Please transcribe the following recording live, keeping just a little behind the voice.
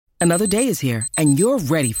Another day is here, and you're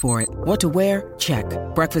ready for it. What to wear? Check.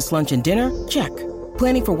 Breakfast, lunch, and dinner? Check.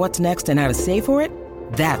 Planning for what's next and how to save for it?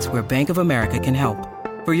 That's where Bank of America can help.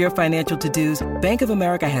 For your financial to-dos, Bank of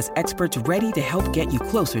America has experts ready to help get you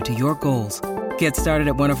closer to your goals. Get started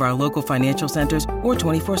at one of our local financial centers or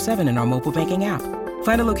 24/7 in our mobile banking app.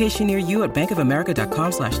 Find a location near you at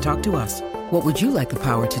bankofamerica.com/talktous. What would you like the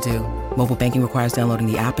power to do? Mobile banking requires downloading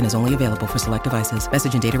the app and is only available for select devices.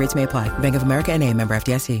 Message and data rates may apply. Bank of America N.A., member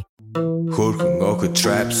FDIC. Хөрхөн охид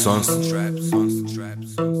trap сонсон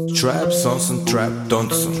trap сонсон trap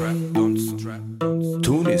донсон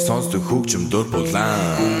түүний сонсдог хөгжим дур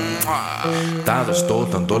булаан даадаш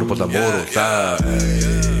дуулан дур булаа мууруулаа.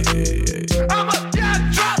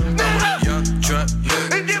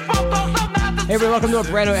 Hey everyone, welcome to a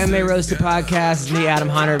brand new MMA Roasted podcast. It's me, Adam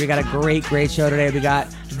Hunter. We got a great show today. We got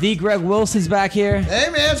the Greg Wilson's back here. Hey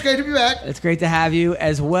man, it's great to be back. It's great to have you,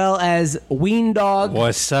 as well as Ween Dog.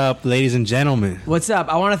 What's up, ladies and gentlemen? What's up?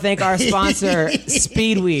 I want to thank our sponsor,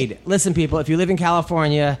 Speedweed. Listen, people, if you live in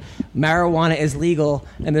California, marijuana is legal,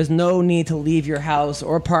 and there's no need to leave your house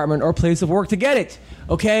or apartment or place of work to get it.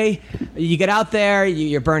 Okay? You get out there,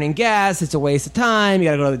 you're burning gas, it's a waste of time, you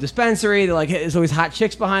gotta go to the dispensary, they're like, hey, there's always hot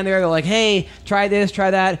chicks behind there, they're like, hey, try this,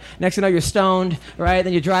 try that. Next thing you know, you're stoned, right?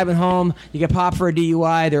 Then you're driving home, you get popped for a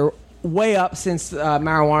DUI, they're way up since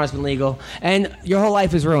marijuana's been legal, and your whole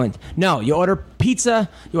life is ruined. No, you order pizza,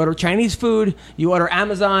 you order Chinese food, you order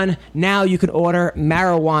Amazon, now you can order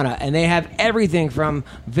marijuana, and they have everything from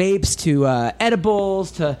vapes to edibles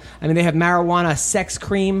to, they have marijuana sex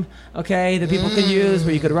cream, okay, that people could use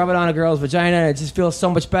where you could rub it on a girl's vagina and it just feels so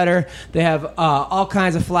much better. They have all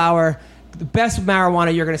kinds of flour. The best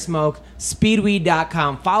marijuana you're going to smoke,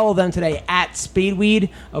 Speedweed.com. Follow them today at Speedweed.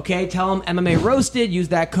 Okay, tell them MMA Roasted. Use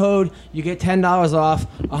that code. You get $10 off,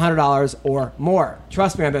 $100 or more.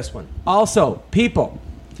 Trust me on this one. Also, people,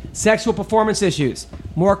 sexual performance issues,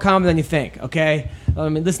 more common than you think, okay?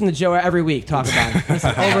 Listen to Joe every week talk about it.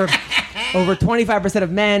 Listen, over 25% of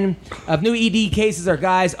men of new ED cases are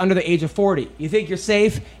guys under the age of 40. You think you're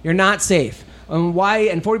safe? You're not safe. And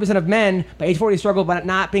 40% of men by age 40 struggle by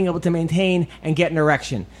not being able to maintain and get an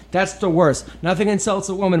erection. That's the worst. Nothing insults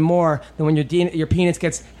a woman more than when your penis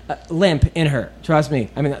gets limp in her. Trust me.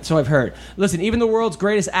 So I've heard. Listen, even the world's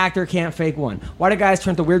greatest actor can't fake one. Why do guys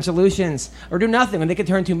turn to weird solutions or do nothing when they can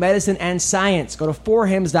turn to medicine and science? Go to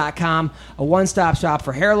forhims.com, a one-stop shop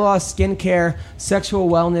for hair loss, skincare, sexual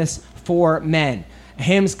wellness for men.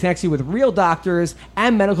 Hims connects you with real doctors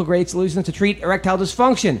and medical-grade solutions to treat erectile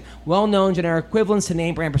dysfunction. Well-known generic equivalents to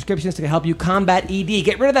name-brand prescriptions to help you combat ED.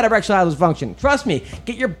 Get rid of that erectile dysfunction. Trust me.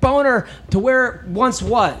 Get your boner to where it once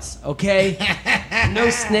was, okay? No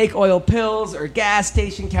snake oil pills or gas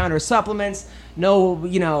station counter supplements. No,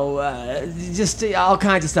 just all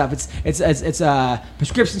kinds of stuff. It's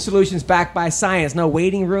prescription solutions backed by science. No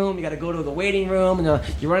waiting room. You got to go to the waiting room, and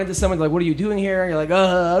you run into someone like, "What are you doing here?" You're like,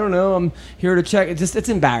 "I don't know. I'm here to check." It's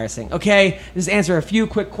embarrassing. Okay, just answer a few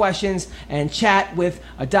quick questions and chat with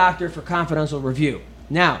a doctor for confidential review.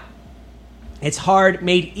 Now, it's hard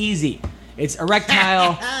made easy. It's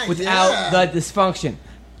erectile without the dysfunction.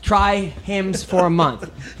 Try Hims for a month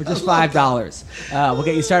for just $5. We'll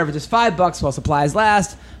get you started for just $5 while supplies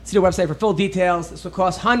last. See the website for full details. This will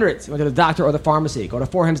cost hundreds. You want to the doctor or the pharmacy. Go to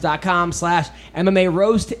forhims.com/MMA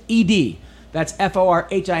Roast ED. That's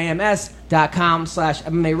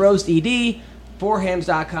FORHIMS.com/MMA Roast ED.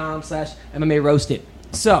 Forhims.com/MMA Roasted.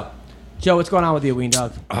 So, Joe, what's going on with you, Ween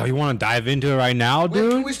Dog? Oh, you want to dive into it right now, dude?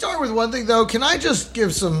 Can we start with one thing, though? Can I just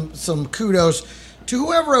give some kudos to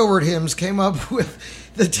whoever over at Hims came up with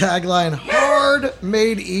the tagline, hard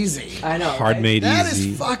made easy. I know. Hard made easy. That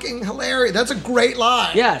is fucking hilarious. That's a great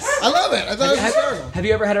line. Yes. I love it. I thought it was hysterical. Have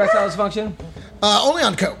you ever had erectile dysfunction? Only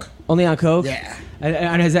on Coke. Only on Coke? Yeah.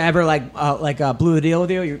 And has it ever blew the deal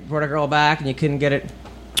with you? You brought a girl back and you couldn't get it?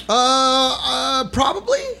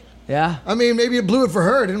 Probably. Yeah? Maybe it blew it for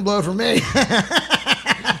her. It didn't blow it for me.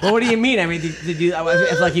 Well, what do you mean? Did you,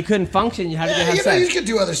 if you couldn't function, how did you have sex? You could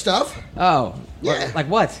do other stuff. Oh. Yeah. Like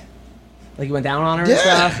what? Like you went down on her and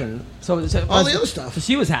stuff? And so all the other stuff. So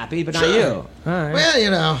she was happy, but not you. All right.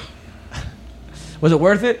 Well, Was it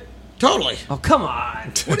worth it? Totally. Oh, come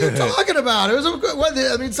on. What are you talking about? It was a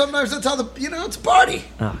good, sometimes that's how it's a party.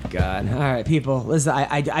 Oh, God. All right, people. Listen,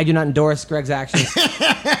 I do not endorse Greg's actions,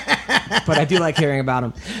 but I do like hearing about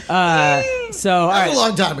him. That was a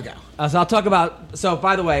long time ago. So I'll talk about... So,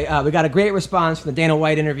 by the way, we got a great response from the Dana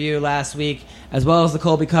White interview last week, as well as the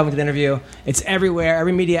Colby Covington interview. It's everywhere.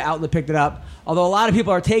 Every media outlet picked it up. Although a lot of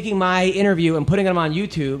people are taking my interview and putting them on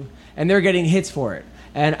YouTube, and they're getting hits for it.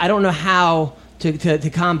 And I don't know how to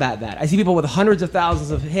combat that. I see people with hundreds of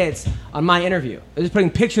thousands of hits on my interview. They're just putting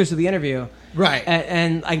pictures of the interview. Right.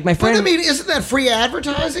 And like my friend. But I mean, isn't that free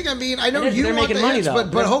advertising? I mean, I know you they're want making the money, hits, though.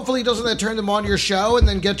 but hopefully doesn't that turn them on your show and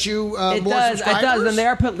then get you more subscribers? It does. And they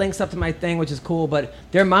are put links up to my thing, which is cool, but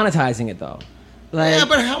they're monetizing it, though. Like, Yeah,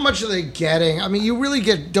 but how much are they getting? I mean, you really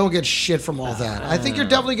don't get shit from all that. I think you're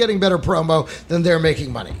definitely getting better promo than they're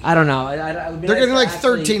making money. I don't know. They're getting like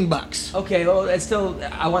 $13. Okay, well, it's still,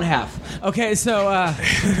 I want half. Okay, so,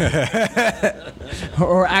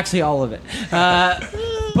 or actually all of it.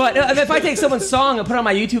 But if I take someone's song and put it on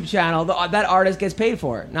my YouTube channel, that artist gets paid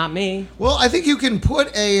for it, not me. Well, I think you can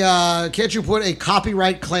put can't you put a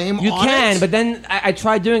copyright claim on it? You can, but then I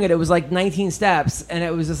tried doing it. It was like 19 steps, and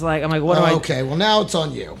it was just like, I'm like, what do I... Okay, well, now it's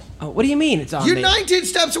on you. Oh, what do you mean it's on You're me? 19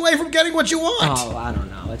 steps away from getting what you want. Oh, I don't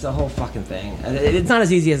know. It's a whole fucking thing. It's not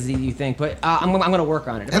as easy as you think, but I'm going to work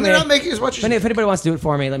on it. And they're not making as much as If anybody wants to do it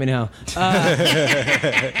for me, let me know.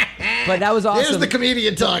 But that was awesome. There's the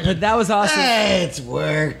comedian talking. But that was awesome. Hey, it's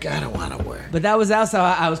work. I don't want to work. But that was also,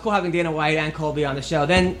 I was cool having Dana White and Colby on the show.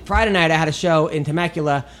 Then Friday night, I had a show in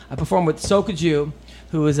Temecula. I performed with Soka Jew,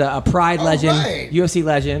 who is a Pride legend, right. UFC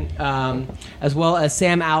legend, as well as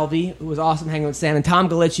Sam Alvey, who was awesome hanging with Sam, and Tom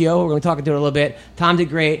Galicchio, who we're going to talk to in a little bit. Tom did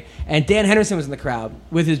great. And Dan Henderson was in the crowd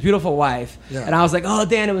with his beautiful wife. Yeah. And I was like, oh,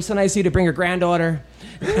 Dan, it was so nice of you to bring your granddaughter.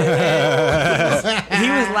 He was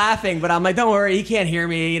laughing, but I'm like, don't worry, he can't hear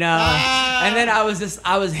me, you know. And then I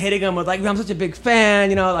was hitting him with like, I'm such a big fan,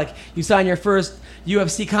 you know, like you signed your first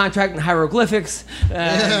UFC contract in hieroglyphics.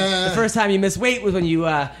 The first time you missed weight was when you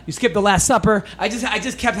skipped the Last Supper. I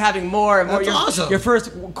just kept having more and more. That's awesome. Your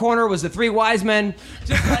first corner was the Three Wise Men.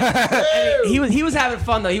 Just like, he was having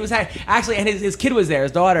fun though. He was actually, and his kid was there,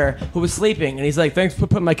 his daughter, who was sleeping, and he's like, thanks for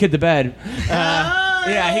putting my kid to bed.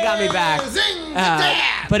 Yeah, he got me back.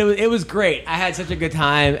 But it was great. I had such a good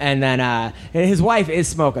time, and then his wife is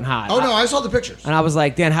smoking hot. Oh no, I saw the pictures. And I was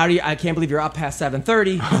like, Dan, I can't believe you're up past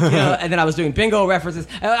 7:30. You know, and then I was doing bingo references.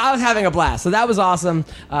 And I was having a blast. So that was awesome.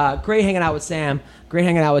 Great hanging out with Sam. Great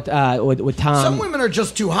hanging out with Tom. Some women are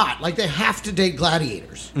just too hot. Like they have to date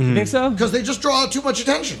gladiators. You think so? Because they just draw too much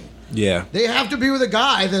attention. Yeah. They have to be with a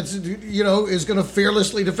guy that's, is going to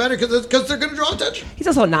fearlessly defend it because they're going to draw attention. He's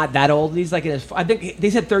also not that old. He's like, I think they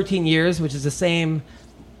said 13 years, which is the same.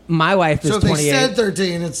 My wife is 28. So if they said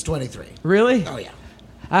 13, it's 23. Really? Oh, yeah.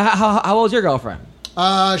 How old is your girlfriend?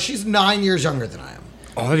 She's 9 years younger than I am.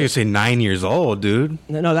 Oh, I thought you say 9 years old, dude.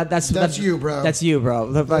 No, that's you, bro. That's you,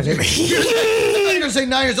 bro. I thought you were going to say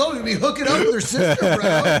 9 years old. You're going to be hooking up with her sister, bro.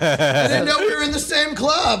 I didn't know we were in the same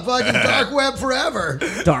club. Fucking dark web forever.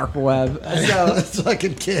 Dark web. That's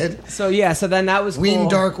fucking kid. So yeah, so then that was cool. Ween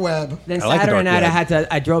dark web. Then I like the Saturday dark night, web.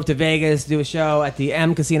 I drove to Vegas to do a show at the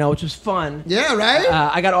M Casino, which was fun. Yeah, right?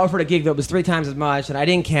 I got offered a gig that was 3 times as much, and I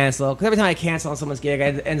didn't cancel because every time I cancel on someone's gig,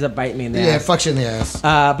 it ends up biting me in the Yeah, ass. fucks you in the ass.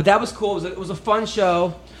 But that was cool. It was a fun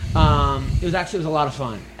show. It was a lot of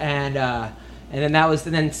fun, and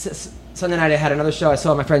then Sunday night I had another show. I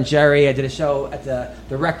saw my friend Jerry. I did a show at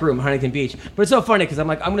the Rec Room, Huntington Beach. But it's so funny because I'm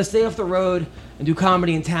like, I'm going to stay off the road and do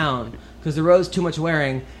comedy in town because the road's too much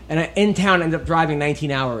wearing. And in town, I ended up driving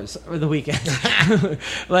 19 hours over the weekend.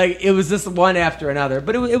 Like it was just one after another.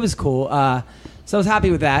 But it was cool. So I was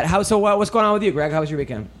happy with that. What's going on with you, Greg? How was your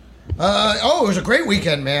weekend? It was a great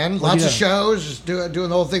weekend, man. Lots of shows, just doing the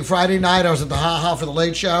whole thing. Friday night, I was at the Ha Ha for the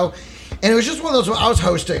Late Show. And it was just one of those, I was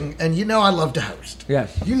hosting, and I love to host.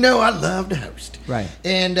 Yes. I love to host. Right.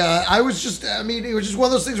 And it was just one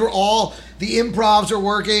of those things where all the improvs are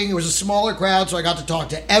working. It was a smaller crowd, so I got to talk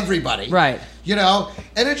to everybody. Right.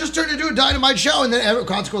 And it just turned into a dynamite show. And then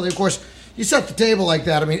consequently, of course, you set the table like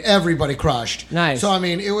that. I mean, everybody crushed. Nice. So,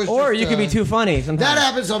 it was Or just, you could be too funny sometimes. That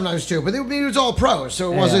happens sometimes, too. But it was all pros,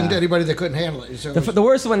 so it wasn't anybody that couldn't handle it. So The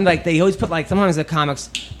worst one, like, they always put, like, sometimes the comics,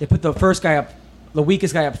 they put the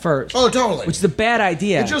weakest guy up first. Oh, totally. Which is a bad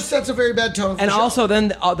idea. It just sets a very bad tone for and the show. also, then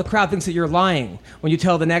the crowd thinks that you're lying when you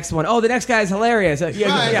tell the next one, oh, the next guy's hilarious. Right,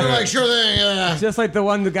 they're like, sure thing, yeah. Just like the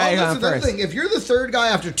guy that's on another first. thing. If you're the third guy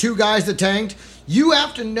after 2 guys that tanked, you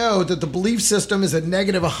have to know that the belief system is at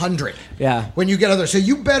negative 100. Yeah. When you get other, so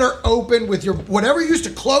you better open with your whatever you used to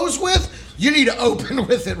close with. You need to open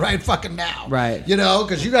with it right fucking now. Right.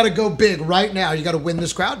 Because you got to go big right now. You got to win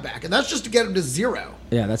this crowd back, and that's just to get them to 0.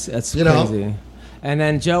 Yeah, that's You crazy. know? And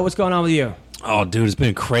then Joe, what's going on with you? Oh, dude, it's been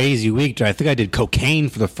a crazy week, dude. I think I did cocaine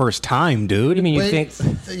for the first time, dude. What do you mean you Wait,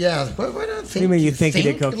 think? Yeah. What do I think? You mean you think you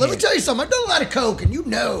did cocaine? Let me tell you something. I've done a lot of coke, and you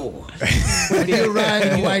know. You're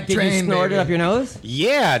riding a white Did train, you snort baby. it up your nose?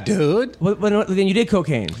 Yeah, dude. Then you did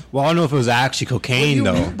cocaine. Well, I don't know if it was actually cocaine,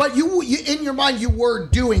 though. But you, in your mind, you were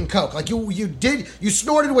doing coke. Like you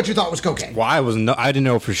snorted what you thought was cocaine. Well, I didn't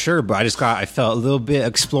know for sure, but I felt a little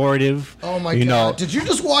bit explorative. Oh my you god! know. Did you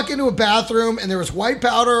just walk into a bathroom and there was white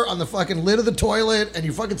powder on the fucking lid of the toilet and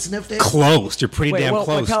you fucking sniffed it? Close. You're pretty damn well,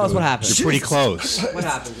 close. tell us dude. what happened. You're pretty close. What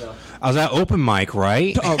happened, Joe? I was at open mic,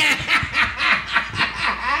 right? Oh.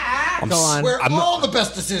 Go on. Where all the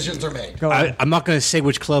best decisions are made. Go on. I'm not going to say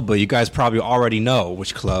which club, but you guys probably already know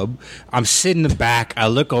which club. I'm sitting in the back. I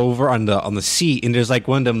look over on the seat, and there's like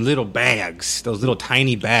one of them little bags, those little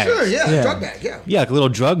tiny bags. Sure, yeah, Yeah. drug bag, yeah. Yeah, like a little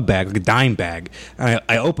drug bag, like a dime bag. And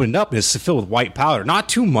I opened it up, and it's filled with white powder. Not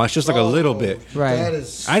too much, just like a little bit. Right. That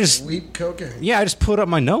is I just- sweet cocaine. Yeah, I just put it up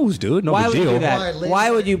my nose, dude. No Why big would you deal. do that?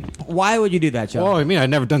 Why would you do that, Joe? Well, I mean, I've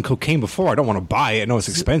never done cocaine before. I don't want to buy it. I know it's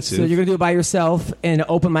expensive. So you're gonna do it by yourself in an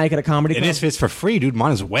open mic at a comedy and club? if it's for free, dude,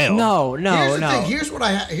 might as well. No. Here's the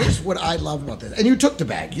thing. Here's what I love about this. And you took the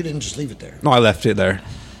bag. You didn't just leave it there. No, I left it there.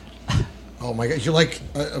 Oh my god, you're like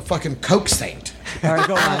a fucking coke saint. All right,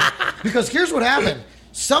 go on. Because here's what happened.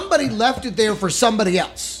 Somebody left it there for somebody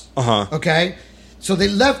else. Uh-huh. Okay? So they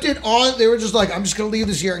left it on. They were just like, I'm just going to leave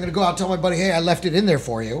this here. I'm going to go out and tell my buddy, hey, I left it in there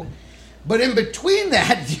for you. But in between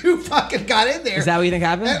that, you fucking got in there. Is that what you think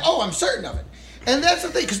happened? And, I'm certain of it. And that's the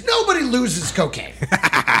thing, because nobody loses cocaine.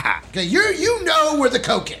 Okay, you know where the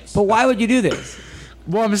coke is. But why would you do this?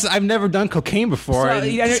 Well, I've never done cocaine before. So, and-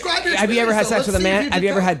 Describe your have you ever had experience, sex though. with a Let's see if man? you Have did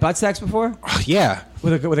you ever that. had butt sex before? yeah.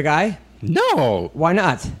 With a guy? No. Why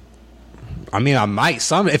not? I mean, I might.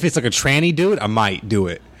 If it's like a tranny dude, I might do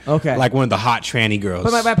it. Okay. Like one of the hot tranny girls.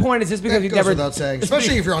 But my point is just because That you've goes never without saying,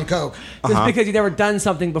 especially if you're on coke. just because you've never done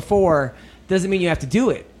something before doesn't mean you have to do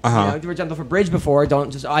it. You know, if you've never jumped off a bridge before, don't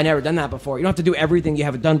just I never done that before. You don't have to do everything you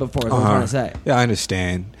haven't done before, is what I'm trying to say. Yeah, I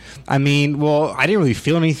understand. I mean, well, I didn't really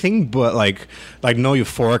feel anything, but like no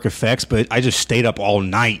euphoric effects. But I just stayed up all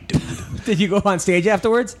night, dude. Did you go on stage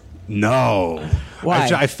afterwards? No. Why? I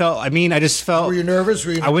just felt. Were you nervous?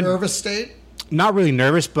 Were you in I a wouldn't- nervous state? Not really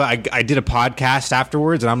nervous, but I did a podcast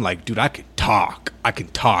afterwards, and I'm like, dude, I can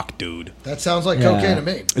talk, dude. That sounds like Yeah. cocaine to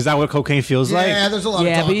me. Is that what cocaine feels like? Yeah, there's a lot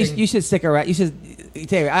Yeah, of but talking. you should stick around. You should.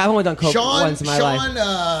 Tell you, I've only done coke once in my life.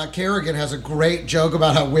 Sean Kerrigan has a great joke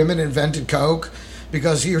about how women invented coke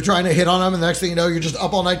because you're trying to hit on them, and the next thing you know, you're just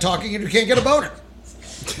up all night talking and you can't get a boner.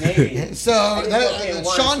 Maybe. So I did cocaine that's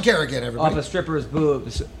once. Sean Kerrigan, Off everybody. a stripper's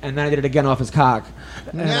boobs, and then I did it again off his cock.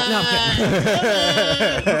 No,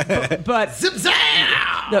 but Zip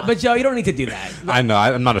zap! no, but Joe, you don't need to do that. I know.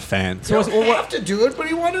 I'm not a fan. You don't have to do it, but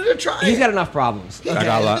he wanted to try. He's it. got enough problems. I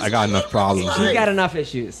got enough problems. He's got enough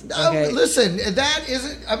issues. Okay. Listen, that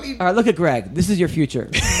isn't. I mean, All right, look at Greg. This is your future.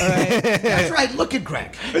 All right. that's right. Look at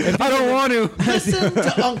Greg. I don't want to. Listen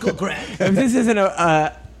to Uncle Greg. If this isn't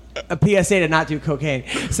a PSA to not do cocaine.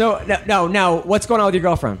 So now, what's going on with your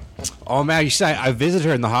girlfriend? Oh man, you see, I visited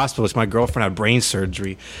her in the hospital. It's my girlfriend had brain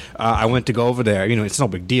surgery. I went to go over there. You know, it's no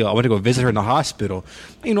big deal. I went to go visit her in the hospital.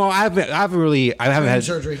 You know, I haven't had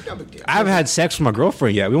Surgery, no big deal. I haven't had sex with my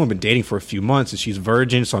girlfriend yet. We've only been dating for a few months, and she's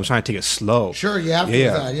virgin, so I'm trying to take it slow. Sure, you have to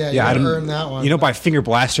with that. Yeah, you I gotta didn't- earn that one. You know, by finger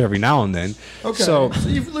blaster every now and then. Okay, So so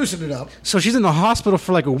you've loosened it up. So she's in the hospital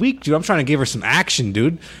for like a week, dude. I'm trying to give her some action,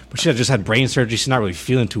 dude. But she had just had brain surgery. She's not really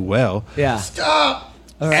feeling too well. Yeah. Stop.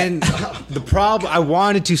 And the problem, I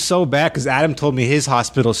wanted to so bad because Adam told me his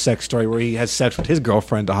hospital sex story where he had sex with his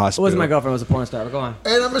girlfriend at the It hospital. wasn't my girlfriend. It was a porn star. But go on.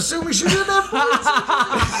 And I'm assuming she didn't have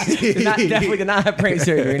Definitely did not have brain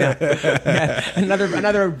surgery. No. Yeah.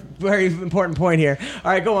 Another very important point here.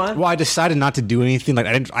 All right, go on. Well, I decided not to do anything. Like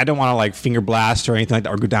I didn't want to like finger blast or anything like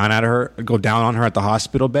that, or go down on her at the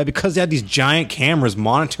hospital bed because they had these giant cameras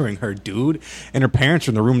monitoring her, dude. And her parents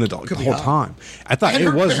were in the room the whole time. I thought And it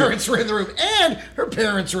her was. parents were in the room. And her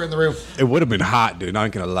parents were in the room. It would have been hot, dude.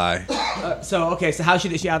 Not gonna lie. So how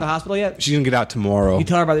is she out of the hospital yet? She's gonna get out tomorrow. You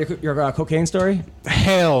tell her about your cocaine story?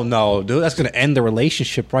 Hell no, dude. That's gonna end the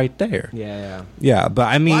relationship right there. Yeah. Yeah, but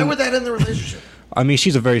I mean, Why would that end the relationship? I mean,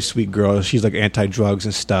 she's a very sweet girl. She's like anti-drugs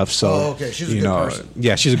and stuff. So, Oh, okay. She's a good person.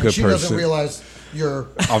 Yeah, she's a good She person. doesn't realize you're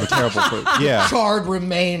I'm a terrible person. Yeah, charred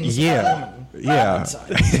remains. yeah, yeah.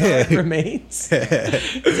 Remains.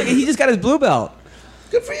 It's like he just got his blue belt.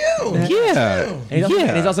 Good for you. Yeah, And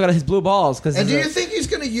he's also got his blue balls. And do you think he's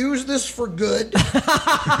going to use this for good?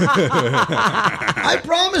 I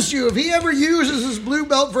promise you, if he ever uses his blue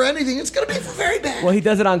belt for anything, it's going to be for very bad. Well, he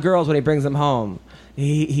does it on girls when he brings them home.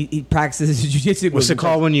 He practices jiu-jitsu. What's it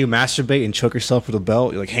called when you masturbate and choke yourself with a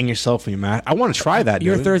belt? You like hang yourself when you I want to try that.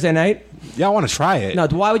 Your dude. Thursday night? Yeah, I want to try it. No,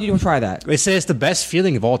 why would you try that? They say it's the best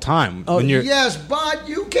feeling of all time. Oh, when you're, Yes, but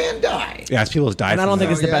you can die. yeah, it's people's died. And I don't from think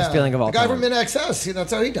that. it's the best feeling of all The guy time. from InXS, see,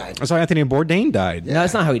 that's how he died. That's how Anthony Bourdain died. No,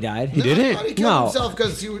 that's not how he died. He didn't? I thought he killed No. himself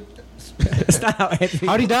because he would... That's not how Anthony.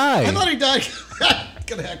 How'd he die? I thought he died...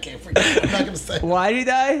 I can't forget. I'm not going to say. Why did he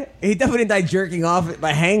die? He definitely died jerking off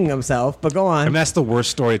by hanging himself. But go on. I mean, that's the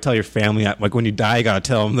worst story to tell your family. Like when you die, you gotta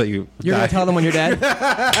tell them that you. You're gonna died. tell them when you're dead.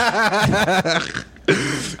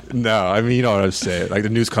 No, I mean you know what I'm saying. Like the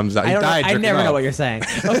news comes out. I He don't know. died. I jerking never know off. what you're saying.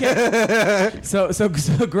 Okay. so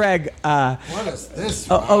Greg. What is this?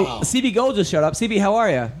 CB Gold just showed up. CB, how are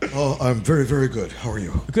you? Oh, I'm very, very good. How are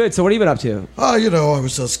you? Good. So what have you been up to? You know, I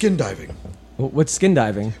was skin diving. What's skin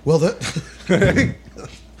diving? Well, that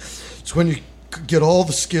it's when you get all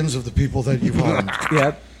the skins of the people that you've harmed,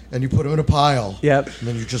 Yep. and you put them in a pile. Yep. And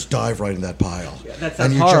then you just dive right in that pile. that sounds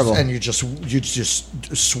and you horrible. And you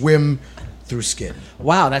just swim through skin.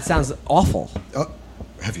 Wow, that sounds awful.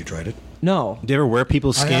 Have you tried it? No. Do you ever wear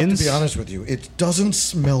people's I skins? have to be honest with you. It doesn't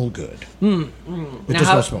smell good. It Now, does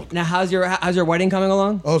not smell good. now how's your wedding coming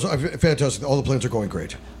along? Oh, so, fantastic. All the plans are going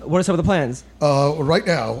great. What are some of the plans? Right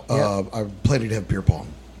now, Yeah. I'm planning to have beer pong.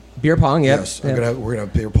 Beer pong, yep. Yes, Yep. we're gonna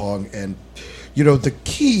have beer pong, and you know the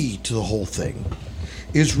key to the whole thing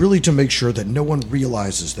is really to make sure that no one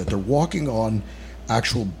realizes that they're walking on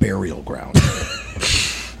actual burial ground.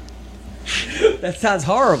 That sounds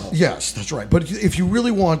horrible. Yes, that's right. But if you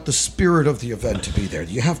really want the spirit of the event to be there,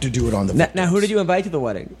 you have to do it on the. Now, who did you invite to the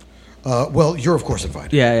wedding? Well, you're of course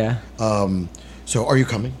invited. Yeah. So, are you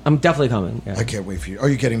coming? I'm definitely coming. Yeah. I can't wait for you. Are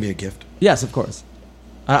you getting me a gift? Yes, of course.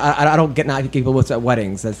 I don't get not people with at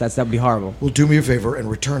weddings. That would be horrible. Well, do me a favor and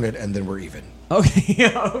return it, and then we're even.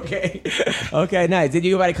 Okay. Okay. Nice. Did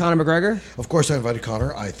you invite Conor McGregor? Of course, I invited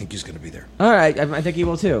Connor. I think he's going to be there. All right. I think he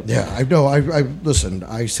will too. Yeah, I know. I listen.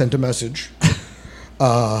 I sent a message.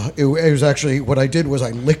 It was actually what I did was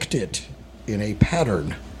I licked it in a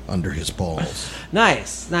pattern under his balls.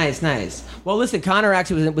 Nice. Well, listen, Conor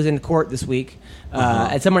actually was in court this week,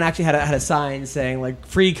 and someone actually had a sign saying like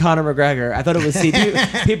 "Free Conor McGregor." I thought it was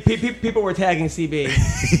CB. People were tagging CB,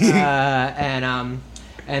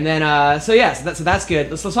 and then so that's good.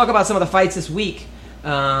 Let's talk about some of the fights this week.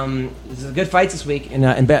 This is good fights this week in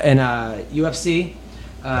UFC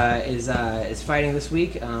is fighting this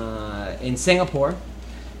week in Singapore.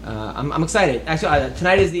 I'm excited. Actually,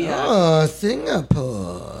 tonight is the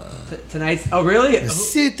Singapore. tonight's. Oh, really?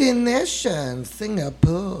 City Nation,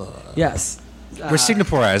 Singapore. Yes. Where's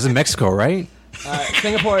Singapore at? Is it Mexico, right?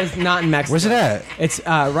 Singapore is not in Mexico. Where's it at? It's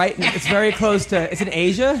right. It's very close to. It's in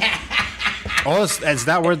Asia. Oh, is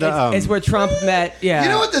that where the? It's where Trump met. Yeah. You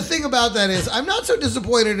know what the thing about that is? I'm not so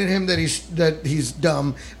disappointed in him that he's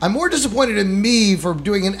dumb. I'm more disappointed in me for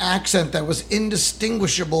doing an accent that was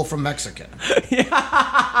indistinguishable from Mexican.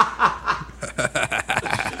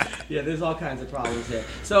 Yeah, there's all kinds of problems here.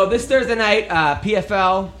 So this Thursday night,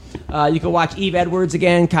 PFL, you can watch Eve Edwards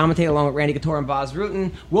again, commentate along with Randy Couture and Boz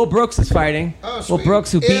Rutan. Will Brooks is fighting. Oh, Will sweet.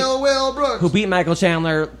 Brooks, Will Brooks. who beat Michael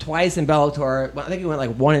Chandler twice in Bellator. I think he went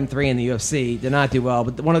like 1-3 in the UFC. Did not do well,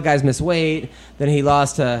 but one of the guys missed weight. Then he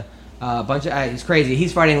lost to a bunch of. He's crazy.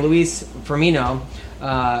 He's fighting Luis Firmino.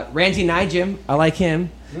 Ramsey Nijim, I like him.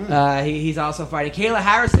 He's also fighting Kayla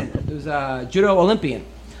Harrison, who's a judo Olympian.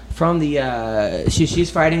 From the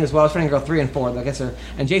she's fighting as well. She's fighting girl 3 and 4. I guess her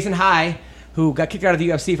and Jason High, who got kicked out of the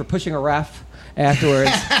UFC for pushing a ref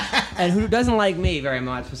afterwards, and who doesn't like me very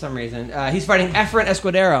much for some reason. He's fighting Efren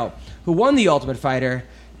Escudero, who won the Ultimate Fighter,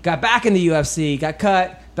 got back in the UFC, got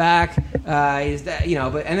cut back. And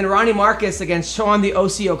then Ronnie Marcus against Sean the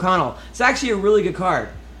OC O'Connell. It's actually a really good card.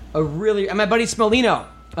 And my buddy Smolino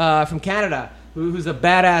from Canada. Who's a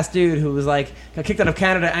badass dude who was like got kicked out of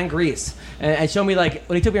Canada and Greece and showed me like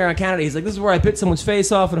when he took me around Canada, he's like, this is where I bit someone's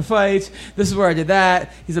face off in a fight, this is where I did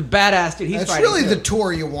that. He's a badass dude. He's That's fighting really too. the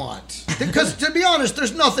tour you want. Because to be honest,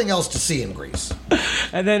 there's nothing else to see in Greece.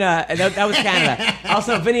 And then that was Canada.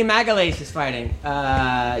 Also, Vinny Magalhaes is fighting.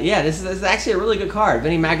 This is actually a really good card.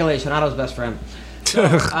 Vinny Magalhaes, Shonato's best friend. So,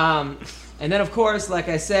 and then of course, like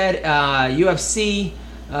I said, UFC.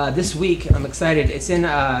 This week, I'm excited. It's in,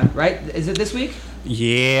 right? Is it this week?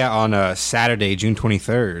 Yeah, on Saturday, June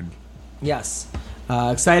 23rd. Yes.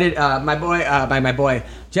 Excited. My boy,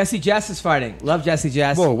 Jesse Jess is fighting. Love Jesse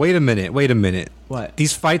Jess. Whoa, wait a minute. What?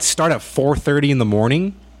 These fights start at 4:30 in the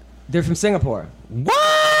morning? They're from Singapore.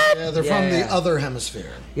 What? Yeah, they're from the other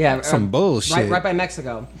hemisphere. Yeah. Some bullshit. Right by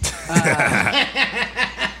Mexico.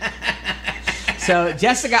 So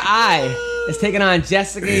Jessica I is taking on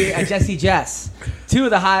Jesse Jess. Two of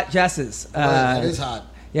the hot Jesses. That is hot.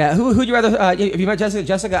 Yeah, who'd you rather? Have you met Jessica?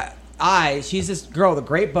 Jessica I. She's this girl with a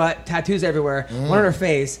great butt, tattoos everywhere, one on her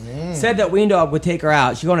face. Said that Ween Dog would take her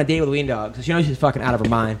out. She'd go on a date with Ween Dog, so she knows she's fucking out of her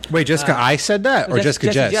mind. Wait, Jessica I said that, or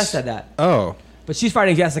Jessica Jess? Jess said that. Oh. But she's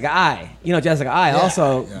fighting Jessica I. You know Jessica I,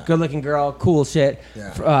 also good-looking girl, cool shit,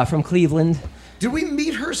 from Cleveland. Did we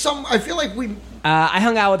meet her I feel like we... I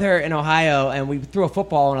hung out with her in Ohio, and we threw a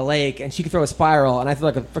football in a lake, and she could throw a spiral, and I threw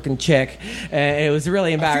like a freaking chick, and it was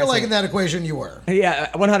really embarrassing. I feel like in that equation you were. Yeah,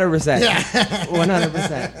 100%. Yeah.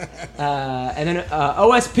 100%. And then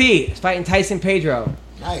OSP is fighting Tyson Pedro.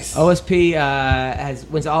 Nice. OSP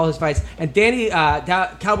wins all his fights. And Danny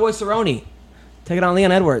Cowboy Cerrone taking on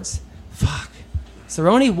Leon Edwards. Fuck.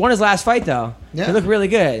 Cerrone won his last fight, though. Yeah. He looked really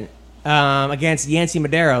good against Yancy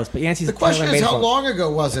Medeiros. But Yancey's the question is, how long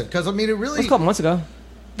ago was it? Because, I mean, it really... It was a couple months ago.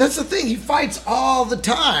 That's the thing. He fights all the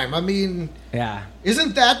time. I mean... Yeah.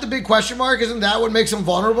 Isn't that the big question mark? Isn't that what makes him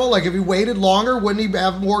vulnerable? Like, if he waited longer, wouldn't he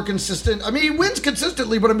have more consistent... I mean, he wins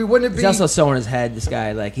consistently, but I mean, wouldn't it be... He's also so in his head, this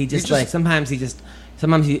guy. Like, he just like, sometimes he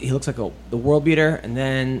looks like the world beater, and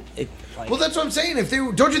then... Well, that's what I'm saying.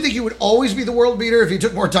 Don't you think he would always be the world beater if he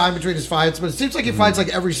took more time between his fights? But it seems like he fights like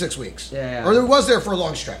every 6 weeks. Yeah. Or there was there for a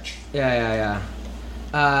long stretch. Yeah.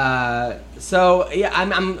 So, yeah,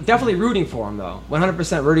 I'm definitely rooting for him, though.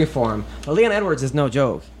 100% rooting for him. But Leon Edwards is no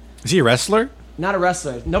joke. Is he a wrestler? Not a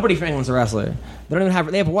wrestler. Nobody from England's a wrestler.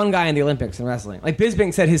 They have one guy in the Olympics in wrestling. Like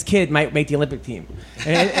Bisping said, his kid might make the Olympic team,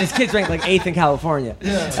 and his kid's ranked like 8th in California,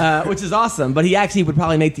 which is awesome. But he actually would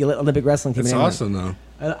probably make the Olympic wrestling team. That's awesome, though.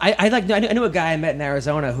 I knew a guy I met in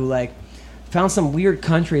Arizona who like found some weird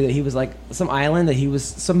country that he was like some island that he was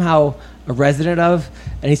somehow a resident of,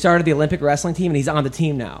 and he started the Olympic wrestling team, and he's on the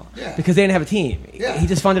team now because they didn't have a team. Yeah. He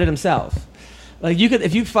just funded it himself. Like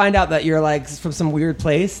if you find out that you're like from some weird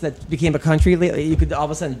place that became a country, you could all of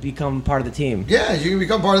a sudden become part of the team. Yeah, you can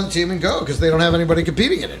become part of the team and go because they don't have anybody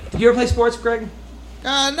competing in it. Did you ever play sports, Greg?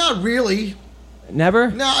 Not really. Never?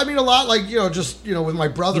 No, I mean a lot. Like with my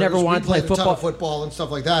brothers, you never wanted to play football? A ton of football and stuff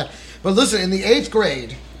like that. But listen, in the 8th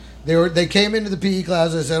grade, they came into the PE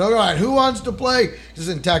class and said, "All right, who wants to play?" This is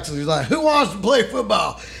in Texas. He's like, "Who wants to play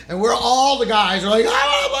football?" And we're all the guys are like, "I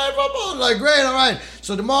want to play football." I'm like, great, all right.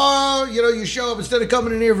 So tomorrow, you show up instead of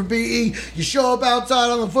coming in here for PE, you show up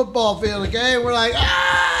outside on the football field, okay? And we're like,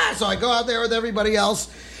 ah! So I go out there with everybody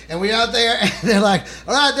else, and we out there, and they're like,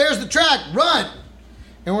 "All right, there's the track, run."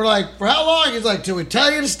 And we're like, "For how long?" He's like, "Till we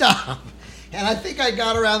tell you to stop." And I think I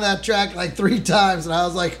got around that track like 3 times, and I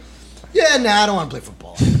was like, "Yeah, I don't want to play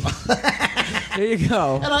football." There you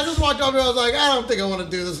go. And I just walked up and I was like, "I don't think I want to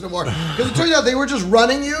do this anymore." Because it turns out they were just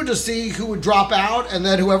running you to see who would drop out, and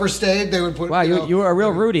then whoever stayed, they would put. Wow, you were a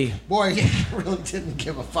real Rudy. Boy, I really didn't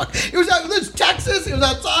give a fuck. It was Texas. It was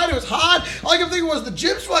outside. It was hot. All I could think was the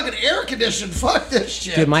gym's fucking air conditioned. Fuck this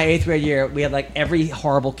shit. Dude, my 8th grade year, we had like every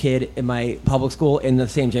horrible kid in my public school in the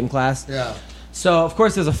same gym class. Yeah. So, of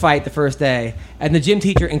course, there's a fight the first day, and the gym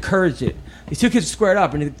teacher encouraged it. These 2 kids squared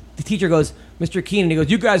up, and the teacher goes, "Mr. Keenan," he goes,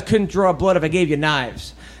 "you guys couldn't draw blood if I gave you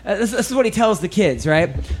knives." This is what he tells the kids,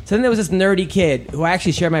 right? So then there was this nerdy kid who I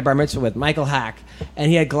actually shared my bar mitzvah with, Michael Hack, and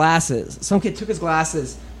he had glasses. Some kid took his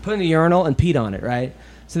glasses, put it in the urinal, and peed on it, right?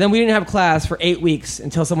 So then we didn't have class for 8 weeks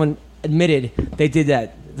until someone admitted they did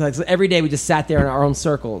that. Like, so every day we just sat there in our own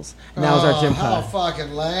circles, and that was our gym class. How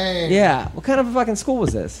fucking lame. Yeah. What kind of a fucking school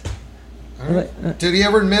was this? Did he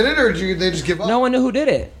ever admit it, or did they just give up? No one knew who did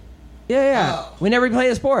it. Yeah. Oh. We never played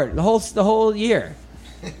a sport the whole year.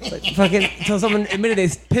 Like, fucking until someone admitted they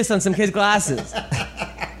pissed on some kid's glasses.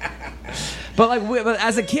 But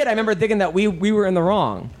as a kid, I remember thinking that we were in the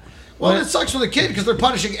wrong. Well, it sucks for the kid because they're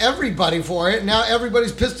punishing everybody for it. And now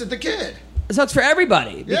everybody's pissed at the kid. It sucks for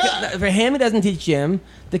everybody. Yeah. For him, he doesn't teach gym.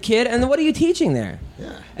 The kid, and then what are you teaching there?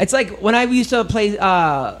 Yeah. It's like when I used to play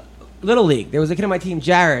Little League. There was a kid on my team,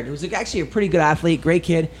 Jared, who was actually a pretty good athlete, great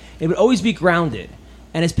kid. He would always be grounded.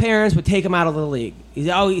 And his parents would take him out of the league.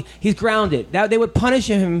 He's grounded. They would punish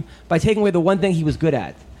him by taking away the one thing he was good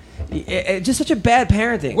at. Just such a bad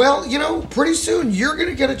parenting. Well, pretty soon you're going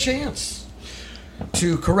to get a chance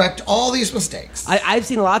to correct all these mistakes. I've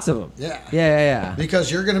seen lots of them. Yeah.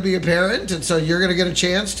 Because you're going to be a parent, and so you're going to get a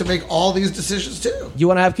chance to make all these decisions too. You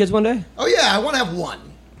want to have kids one day? Oh, yeah. I want to have one.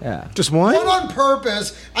 Yeah. Just one? One on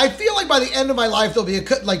purpose. I feel like by the end of my life, there'll be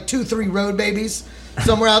like 2-3 road babies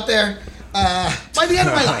somewhere out there. By the end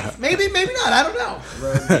of my life. Maybe not. I don't know.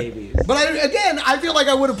 Road babies. But I feel like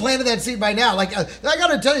I would have planted that seed by now. Like, I got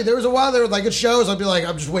to tell you, there was a while there, like, at shows, I'd be like,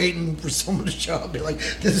 I'm just waiting for someone to show up and be like,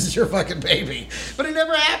 this is your fucking baby. But it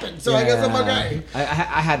never happened, so I guess I'm okay.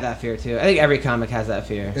 I had that fear, too. I think every comic has that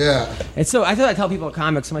fear. Yeah. And so I tell people in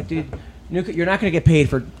comics, I'm like, dude, you're not going to get paid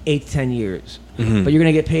for 8 to 10 years, but you're going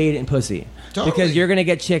to get paid in pussy. Totally. Because you're going to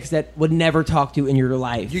get chicks that would never talk to you in your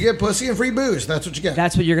life. You get pussy and free booze. That's what you get.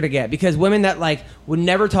 That's what you're going to get. Because women that, like, would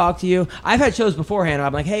never talk to you. I've had shows beforehand.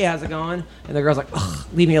 I'm like, hey, how's it going? And the girl's like, ugh,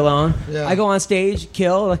 leave me alone. Yeah. I go on stage,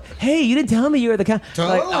 kill. Like, hey, you didn't tell me you were the kind.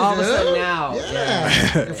 Totally, like, all of a sudden dude. now.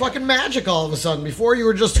 Yeah. You're fucking magic all of a sudden. Before you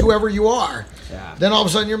were just whoever you are. Yeah. Then all of a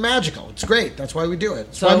sudden you're magical. It's great. That's why we do it.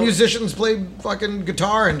 That's So- why musicians play fucking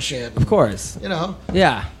guitar and shit. Of course. You know,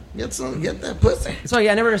 Yeah. get that pussy. So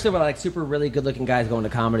yeah, I never understood why like super really good looking guys go into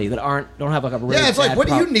comedy that don't have like a really Yeah, it's like, bad what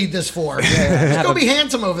do pro- you need this for? Just go a- be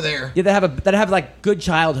handsome over there. Yeah, that have like good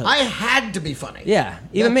childhood. I had to be funny. Yeah,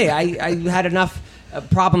 even me. I had enough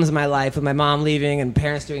problems in my life with my mom leaving and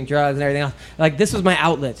parents doing drugs and everything else. Like this was my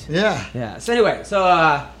outlet. Yeah. Yeah. So anyway,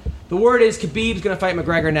 the word is Khabib's gonna fight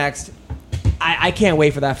McGregor next. I can't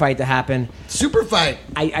wait for that fight to happen. Super fight.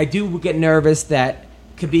 I do get nervous that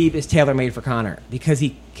Khabib is tailor made for Conor because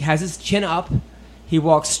he has his chin up, he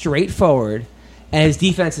walks straight forward, and his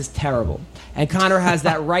defense is terrible. And Conor has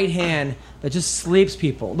that right hand that just sleeps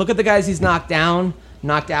people. Look at the guys he's knocked out: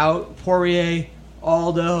 Poirier,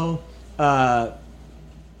 Aldo, Alvarez.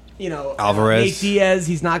 Nate Diaz.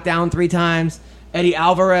 He's knocked down 3 times. Eddie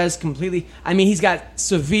Alvarez completely. I mean, he's got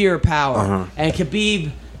severe power, and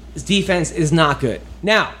Khabib's defense is not good.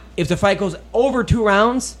 Now, if the fight goes over 2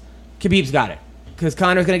 rounds, Khabib's got it. Because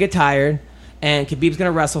Conor's going to get tired, and Khabib's going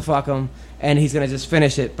to wrestle fuck him, and he's going to just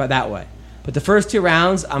finish it by that way. But the first 2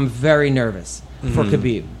 rounds, I'm very nervous for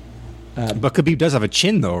Khabib. But Khabib does have a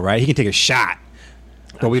chin, though, right? He can take a shot.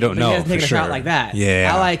 But we don't But know. he hasn't taken for a sure. shot like that.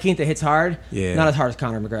 Yeah. Al Iaquinta hits hard, Yeah. not as hard as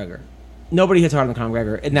Conor McGregor. Nobody hits harder than Conor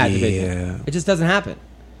McGregor in that Yeah. division. It just doesn't happen.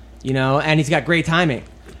 And he's got great timing.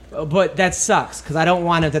 But that sucks because I don't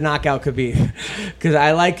want him to knock out Khabib. Because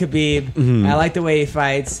I like Khabib. I like the way he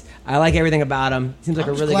fights. I like everything about him. Seems like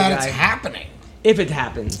I'm a just really glad good it's guy. happening. If it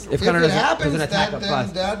happens. If If Conor it doesn't happens, attack a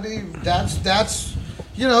bust. that's that's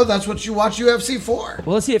what you watch UFC for.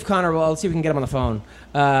 Well, let's see if we can get him on the phone.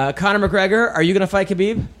 Conor McGregor, are you going to fight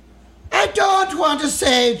Khabib? I don't want to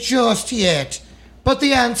say just yet, but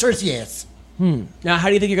the answer is yes. Now, how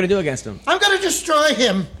do you think you're going to do against him? I'm going to destroy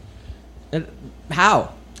him.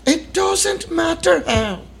 How? It doesn't matter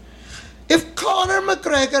how. If Conor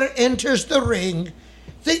McGregor enters the ring,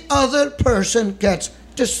 the other person gets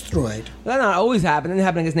destroyed. That not always happened. It didn't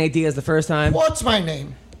happen against Nate Diaz the first time. What's my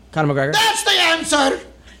name? Conor McGregor. That's the answer.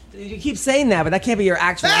 You keep saying that, but that can't be your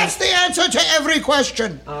actual That's the answer to every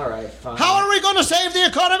question. All right, fine. How are we going to save the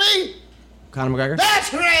economy? Conor McGregor?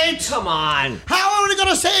 That's right. Come on. How are we going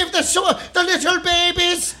to save the little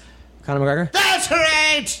babies? Conor McGregor? That's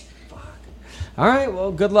right. All right,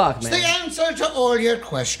 well, good luck, It's man. the answer to all your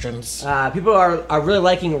questions. People are really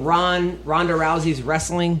liking Ronda Rousey's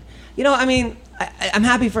wrestling. I'm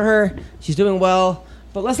happy for her. She's doing well.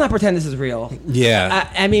 But let's not pretend this is real. Yeah.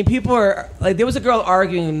 I mean, people are like, there was a girl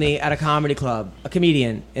arguing with me at a comedy club, a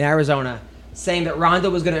comedian in Arizona, saying that Ronda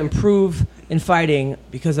was going to improve in fighting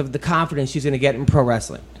because of the confidence she's going to get in pro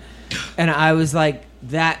wrestling. And I was like,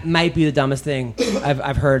 that might be the dumbest thing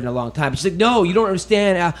I've heard in a long time. She's like, no, you don't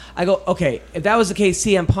understand. I go, okay, if that was the case,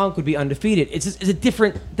 CM Punk would be undefeated. It's a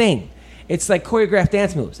different thing. It's like choreographed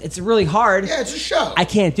dance moves. It's really hard. Yeah, it's a show. I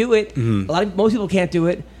can't do it. Most people can't do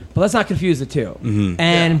it. But let's not confuse the two.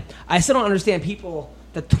 And I still don't understand people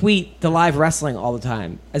that tweet the live wrestling all the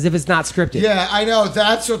time as if it's not scripted. Yeah, I know.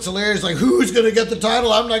 That's what's hilarious. Like, who's going to get the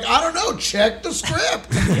title? I'm like, I don't know. Check the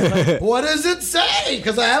script. What does it say?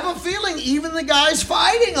 Because I have a feeling even the guys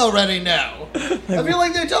fighting already know. I feel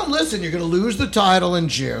like they tell them, listen, you're going to lose the title in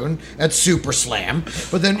June at Super Slam,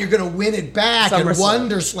 but then you're going to win it back at SummerSlam.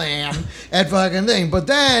 Wonder Slam at fucking thing. But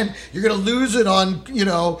then you're going to lose it on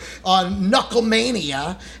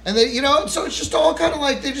Knucklemania. And they, so it's just all kind of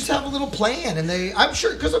like they just have a little plan. And I'm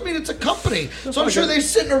sure, because it's a company. So I'm sure they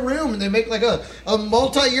sit in a room and they make like a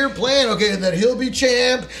multi-year plan. Okay, and then he'll be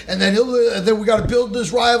champ, and then then we got to build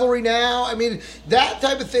this rivalry now. I mean, that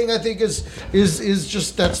type of thing I think is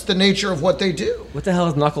just, that's the nature of what they do. What the hell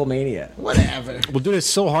is Knucklemania? Whatever. Well, dude, it's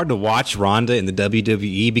so hard to watch Ronda in the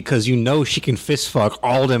WWE because she can fist fuck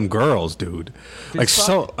all them girls, dude. Like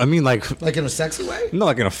in a sexy way? No,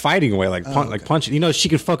 like in a fighting way, like punching. She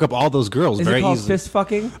can fuck up all those girls Is very it called easily. fist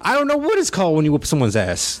fucking? I don't know what it's called when you whip someone's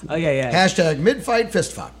ass. Oh, yeah. Hashtag mid-fight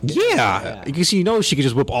fist fuck. Yeah, because she could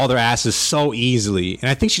just whip all their asses so easily, and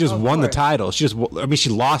I think she just won the title. She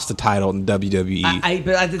lost the title in WWE.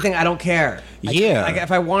 But the thing, I don't care. Yeah.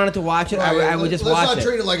 If I wanted to watch it, I would just watch Let's it. not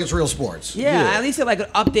treat it like it's real sports. Yeah, at least it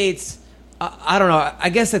updates I don't know. I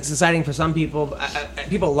guess it's exciting for some people.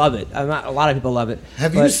 People love it. Not a lot of people love it.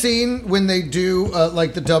 Have you seen when they do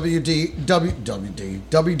like the WWE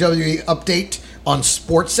update on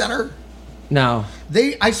SportsCenter? No.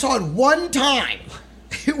 I saw it one time.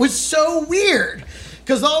 It was so weird.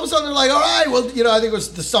 Because all of a sudden they're like, all right, well, I think it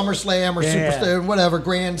was the Summer Slam or Super Slam, whatever,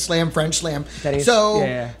 Grand Slam, French Slam. So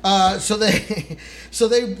they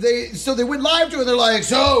went live to it. They're like,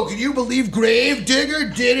 so can you believe Gravedigger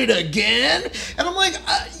did it again? And I'm like,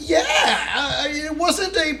 it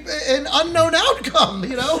wasn't an unknown outcome,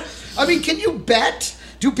 I mean, can you bet?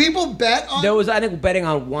 Do people bet on? There was, I think, betting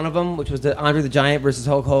on one of them, which was the Andre the Giant versus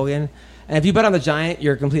Hulk Hogan. And if you bet on the Giant,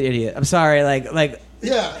 you're a complete idiot. I'm sorry, like.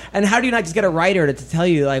 Yeah. And how do you not just get a writer to tell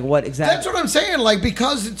you what exactly? That's what I'm saying.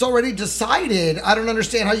 Because it's already decided, I don't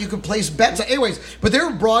understand how you could place bets. Anyways, but they were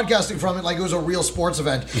broadcasting from it like it was a real sports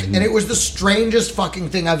event, and it was the strangest fucking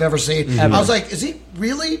thing I've ever seen. I was like, is he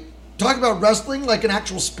really talking about wrestling like an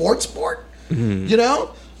actual sport?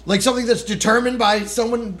 Like something that's determined by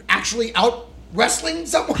someone actually out wrestling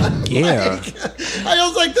someone? Yeah. I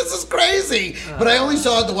was like, this is crazy. But I only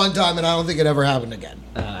saw it the one time, and I don't think it ever happened again.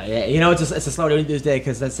 It's a slow news day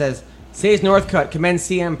because that says, Sage Northcutt commends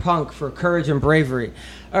CM Punk for courage and bravery.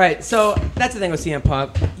 All right, so that's the thing with CM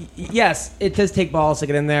Punk. Yes, it does take balls to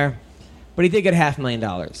get in there, but he did get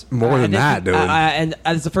 $500,000. More than that, dude. And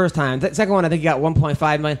it's the first time. The second one, I think he got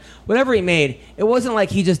 $1.5 million. Whatever he made, it wasn't like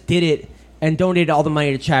he just did it and donated all the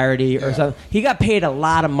money to charity or something. He got paid a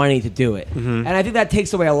lot of money to do it. And I think that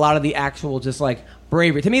takes away a lot of the actual just like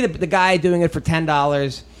bravery. To me, the guy doing it for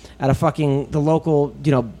 $10 at a fucking, the local,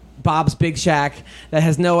 Bob's Big Shack that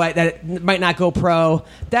has that might not go pro,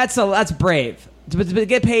 that's brave. To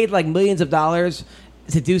get paid like millions of dollars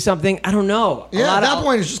to do something, I don't know. Yeah, at that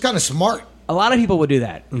point, it's just kind of smart. A lot of people would do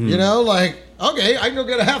that. Like, okay, I can go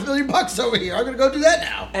get $500,000 over here. I'm going to go do that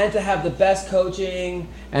now. And to have the best coaching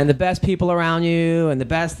and the best people around you and the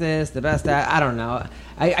best this, the best that. I don't know.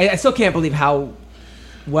 I still can't believe how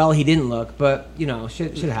well he didn't look, but,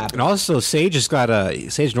 shit happen. And also, Sage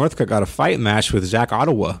Northcutt got a fight match with Zach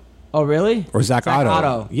Ottawa. Oh, really? Or Zach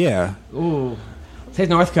Otto. Yeah. Ooh. Sage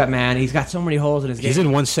Northcutt, man, he's got so many holes in his game. He's in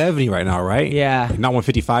 170 right now, right? Yeah. Not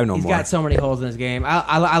 155 no more. He's got so many holes in his game.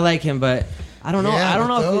 I like him, but I don't know. Yeah, I don't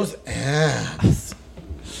know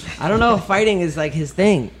I don't know if fighting is like his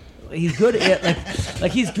thing. He's good at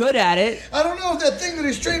like he's good at it. I don't know if that thing that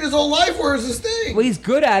he's trained his whole life for is his thing. Well, he's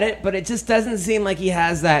good at it, but it just doesn't seem like he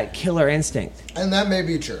has that killer instinct. And that may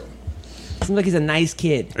be true. It seems like he's a nice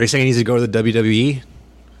kid. Are you saying he needs to go to the WWE?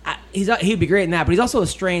 He'd be great in that, but he's also a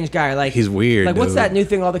strange guy. Like he's weird. Like what's dude. that new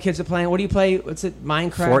thing all the kids are playing? What do you play? What's it?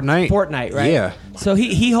 Minecraft. Fortnite, right? Yeah. So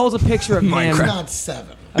he holds a picture of him. Not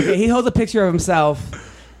 7. Okay, he holds a picture of himself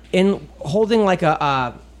in holding like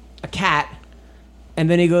a cat, and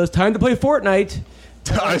then he goes, "Time to play Fortnite."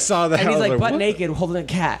 I saw that. And he's like butt what? naked holding a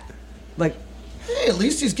cat. Like, hey, at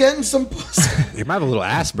least he's getting some pussy. You might have a little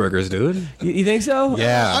Asperger's, dude. You think so?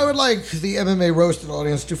 Yeah. I would like the MMA roasted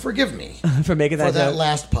audience to forgive me For making that for that joke.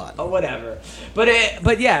 last pun. Oh, whatever.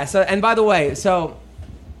 But yeah. So, and by the way, so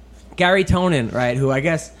Gary Tonin, right? Who I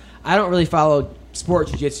guess I don't really follow sport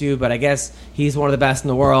jiu-jitsu, but I guess he's one of the best in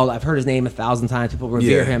the world. I've heard his name 1,000 times. People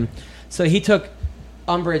revere him. So he took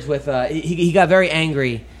umbrage with. He got very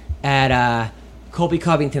angry at Colby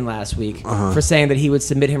Covington last week for saying that he would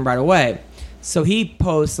submit him right away. So he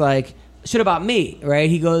posts like shit about me, right?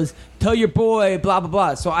 He goes, "Tell your boy, blah blah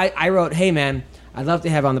blah." So I wrote, "Hey man, I'd love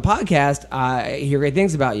to have you on the podcast. I hear great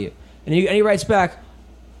things about you." And he writes back,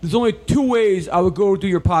 "There's only 2 ways I would go do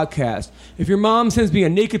your podcast. If your mom sends me a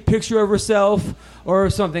naked picture of herself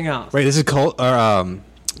or something else." Wait, this is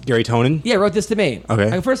Gary Tonin? Yeah, wrote this to me. Okay.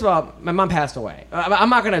 Like, first of all, my mom passed away. I'm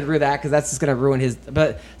not going to do that because that's just going to ruin his.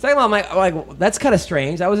 But second of all, I'm like, that's kind of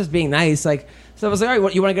strange. I was just being nice. Like, so I was like, all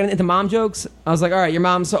right, you want to get into mom jokes? I was like, all right, your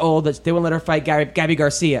mom's so old that they wouldn't let her fight Gabby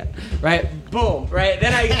Garcia, right? Boom, right?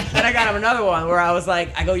 Then I got him another one where I was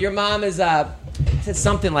like, I go, your mom is I said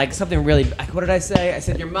something really. What did I say? I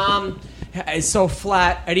said your mom is so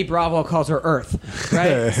flat. Eddie Bravo calls her Earth,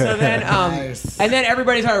 right? So then, Nice. and then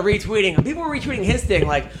everybody started retweeting. And people were retweeting his thing,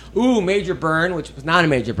 like, "Ooh, major burn," which was not a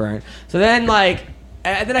major burn. So then,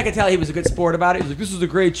 and then I could tell he was a good sport about it. He was like, "This is a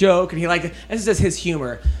great joke," and he liked it. This is just his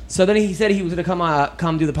humor. So then he said he was going to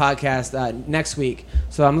come do the podcast next week.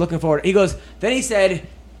 So I'm looking forward. He goes. Then he said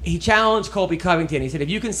he challenged Colby Covington. He said, "If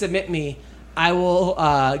you can submit me, I will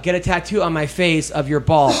get a tattoo on my face of your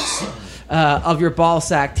balls." Of your ball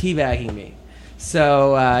sack teabagging me.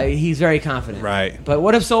 So he's very confident. Right. But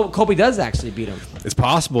what if Colby does actually beat him? It's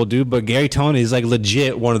possible, dude, but Gary Tonin is like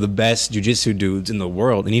legit one of the best jiu-jitsu dudes in the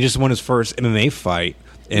world, and he just won his first MMA fight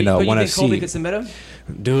and But you won a think Colby seed. could submit him?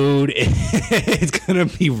 Dude, it's gonna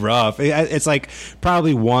be rough. It's like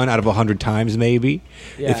probably 1 out of 100 times, maybe,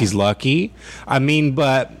 Yeah. if he's lucky. I mean,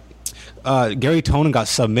 but Gary Tonin got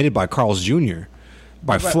submitted by Carl's Jr.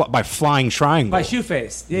 by Flying Triangle. By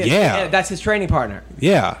Shoeface. Yeah. That's his training partner.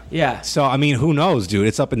 Yeah. Yeah. So I mean, who knows, dude?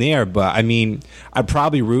 It's up in the air. But I mean, I'd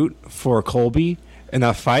probably root for Colby in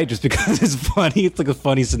that fight just because it's funny. It's like a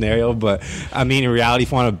funny scenario. But I mean, in reality,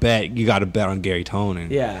 if you want to bet, you got to bet on Gary Tonin.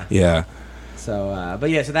 Yeah. Yeah. So, but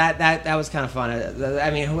yeah, so that was kind of fun.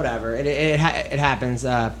 I mean, whatever. It happens.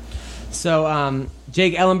 So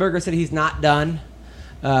Jake Ellenberger said he's not done.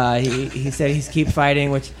 He said he's keep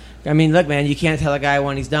fighting, which, I mean, look, man, you can't tell a guy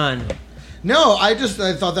when he's done. No, I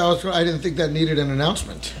thought that was. I didn't think that needed an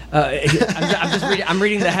announcement. I'm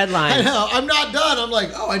reading the I headlines. know. I'm not done. I'm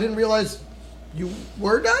like, oh, I didn't realize you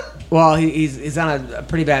were done. Well, he's on a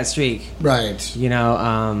pretty bad streak, Right. you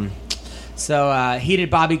know. So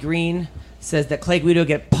Heated Bobby Green says that Clay Guido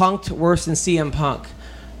get punked worse than CM Punk.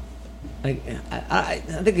 Like, I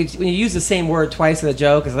think when you use the same word twice in a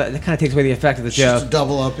joke, it kind of takes away the effect of the It's just a joke.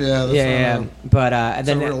 double up. Yeah. That's Yeah. not But and It's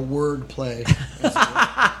a then real word play.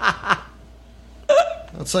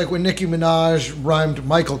 It's like when Nicki Minaj rhymed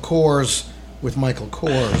Michael Kors with Michael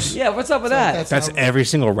Kors. yeah, what's up with It's like that? That's not- every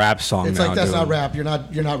single rap song It's now, like that's dude. not rap. You're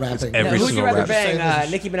not rapping. every Who'd you single rather rap.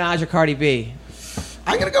 bang, Nicki Minaj or Cardi B?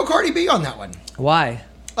 I'm gonna go Cardi B on that one. Why?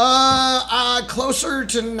 Closer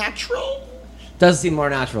to natural. Does seem more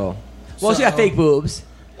natural. Well, she got So- fake boobs.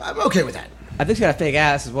 I'm okay with that. I think she got a fake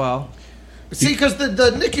ass as well. See, because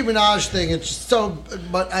the Nicki Minaj thing, it's just so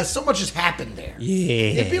much has happened there.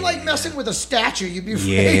 Yeah. It'd be like messing with a statue. You'd be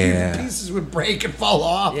afraid Yeah. pieces would break and fall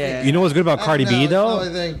off. Yeah. You know what's good about Cardi B, that's the though? only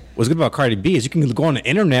thing. What's good about Cardi B is you can go on the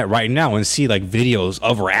internet right now and see, like, videos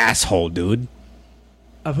of her asshole, dude.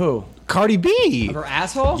 Of who? Cardi B. Of her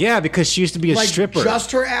asshole? Yeah, because she used to be a Like stripper.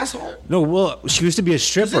 just her asshole? No, well, she used to be a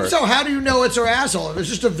stripper. So how do you know it's her asshole? If it's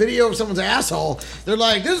just a video of someone's asshole, they're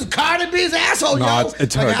like, "This is Cardi B's asshole, No, yo."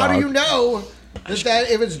 it's like, her, how dog. do you know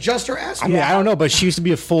that if it's just her asshole? I mean, I don't know, but she used to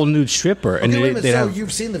be a full nude stripper. And Okay, wait a minute. they'd So have,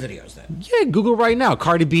 you've seen the videos then? yeah, Google right now.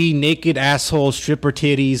 Cardi B, naked asshole, stripper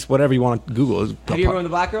titties, whatever you want to Google. Have you ever been with a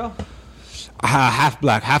black girl? half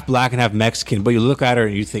black and half Mexican, but you look at her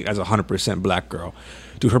and you think as a 100% black girl.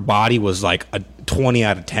 Dude, her body was like a 20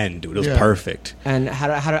 out of 10, dude. It was Yeah. perfect. And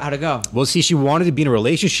how'd it go? Well, see, she wanted to be in a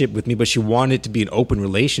relationship with me, but she wanted it to be an open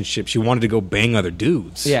relationship. She wanted to go bang other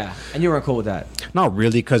dudes. Yeah, and you weren't cool with that. Not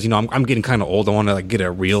really, because, you know, I'm getting kind of old. I want to, like, get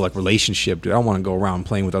a real, like, relationship, dude. I don't want to go around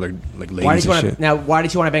playing with other, like, ladies Why did you and want shit. to? Now, why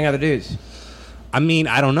did you want to bang other dudes? I mean,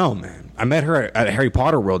 I don't know, man. I met her at Harry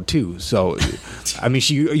Potter World, too. So, I mean,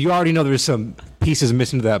 you already know there's some pieces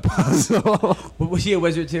missing to that puzzle. Was she a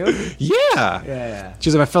wizard too? Yeah. Yeah.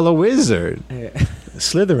 She's my fellow wizard. Yeah.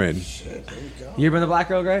 Slytherin. You ever been the black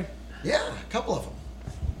girl, Greg? Yeah, a couple of them.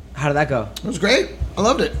 How did that go? It was great. I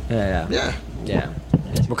loved it. Yeah. Yeah.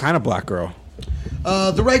 What kind of black girl?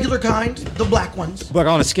 The regular kind, the black ones. Like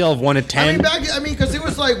on a scale of 1 to 10? Because it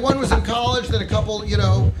was like one was in college, then a couple,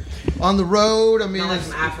 on the road. I mean, Not like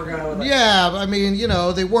from Africa. Like, yeah, I mean,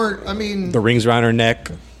 they weren't. I mean, The rings around her neck,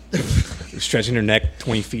 stretching her neck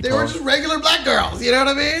 20 feet they tall. were just regular black girls. You know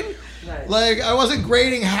what I mean? Nice. Like, I wasn't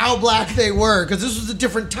grading how black they were because this was a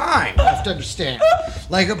different time. You have to understand.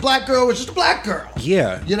 Like, a black girl was just a black girl.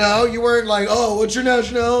 Yeah. You weren't like, oh, what's your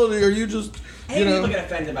nationality? Or you just, I hate people get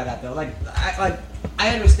offended by that though. I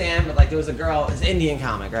understand, but like there was a girl, it's an Indian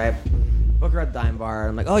comic, right? Book her at the dime bar.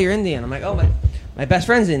 I'm like, oh, you're Indian. I'm like, oh, my best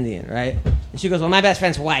friend's Indian, right? And she goes, well, my best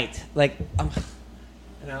friend's white. Like,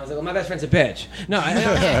 and I was like, well, my best friend's a bitch. No,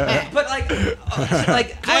 but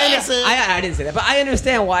Classic. I didn't say that, but I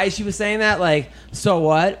understand why she was saying that. Like, so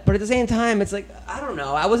what? But at the same time, it's like, I don't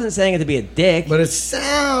know. I wasn't saying it to be a dick. But it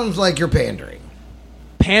sounds like you're pandering.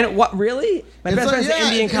 What, really? My best friend's an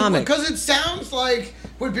Indian comic. Because it sounds like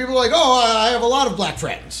when people are like, oh, I have a lot of black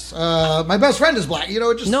friends. My best friend is black. It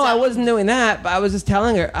just No, I sounds- wasn't doing that, but I was just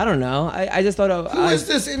telling her. I don't know. I just thought of Who is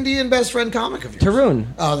this Indian best friend comic of yours? Tarun.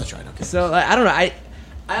 Oh, that's right. Okay. So I don't know.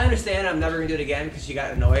 I understand. I'm never gonna do it again because she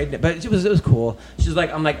got annoyed. But it was cool. She's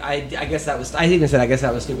like, I'm like, I guess that was. I even said, I guess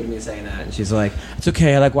that was stupid of me saying that. And she's like, it's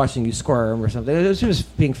okay. I like watching you squirm or something. She was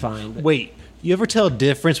being fine. But Wait, you ever tell a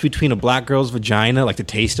difference between a black girl's vagina, like the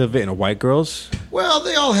taste of it, and a white girl's? Well,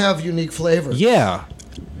 they all have unique flavors. Yeah.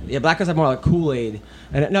 yeah, black girls have more like Kool-Aid.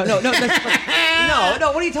 And no.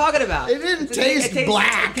 What are you talking about? It didn't taste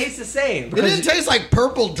black. It tastes the same. It didn't taste like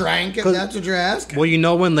purple drank, if that's what you're asking.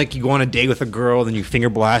 Well, when like you go on a date with a girl, then you finger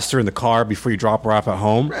blast her in the car before you drop her off at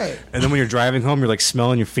home. Right. And then when you're driving home, you're like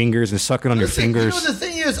smelling your fingers and sucking on your Listen, fingers. the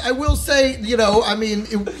thing is, I will say, two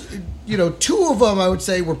of them I would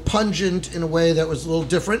say were pungent in a way that was a little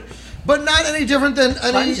different. but not any different than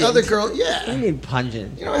any Pungent? other girl. What do you Yeah, mean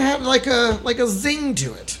pungent? you know, it had like a zing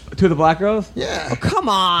to it. To the black girls? Yeah. Oh, come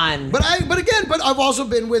on. But I've also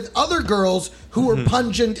been with other girls who were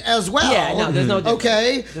pungent as well. Yeah, no, there's no difference.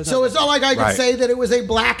 Okay, so it's not like I could Right. say that it was a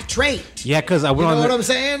black trait. Yeah, because I went You know on what I'm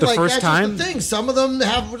saying? the Like first that's time. just the thing. Some of them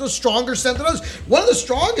have a stronger scent than others. One of the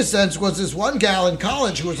strongest scents was this one gal in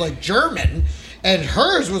college who was like German, and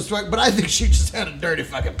hers was, but I think she just had a dirty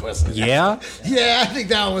fucking pussy. Yeah, Yeah, I think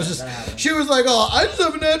that one was just. She was like, "Oh, I just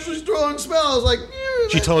have a naturally strong smell." I was like,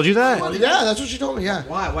 she told you that. Yeah, that's what she told me. Yeah.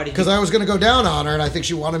 Why? Why did you? Because I was going to go down on her, and I think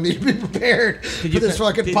she wanted me to be prepared for you this co-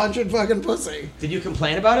 fucking did- pungent fucking pussy. Did you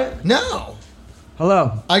complain about it? No.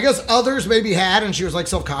 Hello. I guess others maybe had, and she was like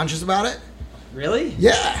self-conscious about it. Really?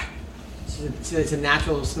 Yeah. It's a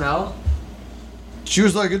natural smell. She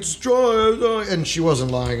was like, "It's strong," and she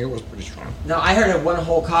wasn't lying. It was pretty strong. No, I heard that one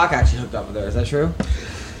whole cock actually hooked up with her. Is that true?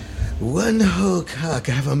 One whole cock.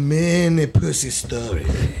 I have a mini pussy story.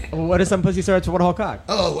 Well, what if some pussy starts with one whole cock?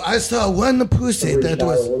 Oh, I saw one pussy that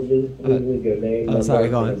was. Oh, sorry,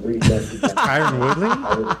 go on. Tyron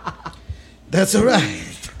Woodley. That's all right.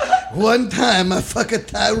 One time I fuck a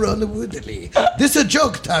Tyrone Woodley. This a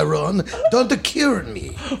joke, Tyrone. Don't accuse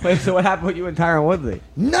me. Wait, so what happened with you and Tyron Woodley?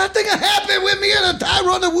 Nothing happened with me and a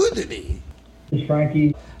Tyrone Woodley.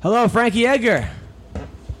 Frankie. Hello, Frankie Edgar.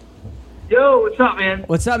 Yo, what's up, man?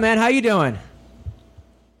 What's up, man? How you doing?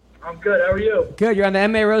 I'm good. How are you? Good. You're on the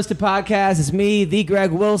MMA Roasted podcast. It's me, the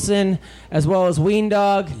Greg Wilson, as well as Ween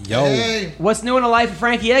Dog. Yo, Hey. What's new in the life of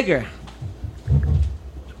Frankie Edgar?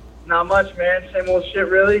 Not much, man. Same old shit,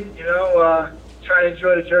 really. You know, trying to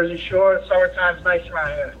enjoy the Jersey Shore. Summertime's nice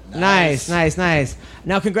around here. Nice.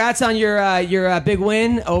 Now, congrats on your big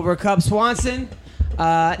win over Cub Swanson.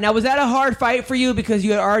 Now, was that a hard fight for you because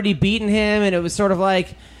you had already beaten him, and it was sort of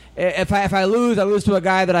like, if I lose, I lose to a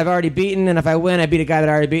guy that I've already beaten, and if I win, I beat a guy that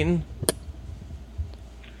I already beaten?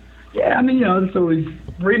 Yeah, I mean, you know, it's always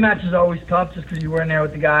rematch is always tough just because you were in there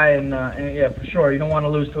with the guy, and yeah, for sure, you don't want to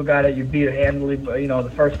lose to a guy that you beat handily, but you know,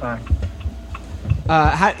 the first time.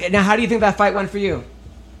 How do you think that fight went for you?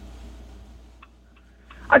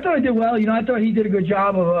 I thought he did well. You know, I thought he did a good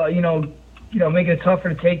job of, you know, making it tough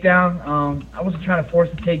for the takedown. I wasn't trying to force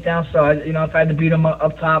the takedown, so if I had to beat him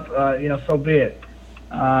up top, so be it.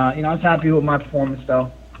 I was happy with my performance,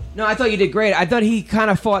 though. No, I thought you did great. I thought he kind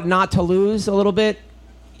of fought not to lose a little bit.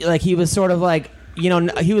 Like he was sort of like,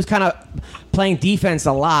 he was kind of playing defense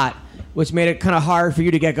a lot, which made it kind of hard for you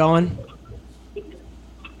to get going.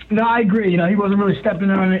 No, I agree. He wasn't really stepping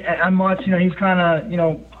on much. He's kind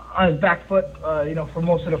of, on his back foot, for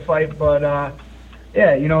most of the fight. But, yeah,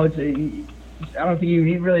 I don't think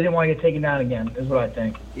he really didn't want to get taken down again, is what I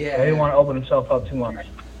think. Yeah. He didn't want to open himself up too much.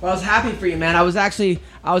 Well, I was happy for you, man. I was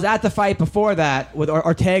at the fight before that with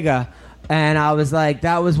Ortega, and I was like,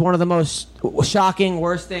 that was one of the most shocking,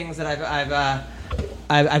 worst things that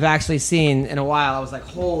I've actually seen in a while. I was like,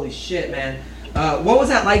 holy shit, man. What was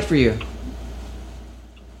that like for you?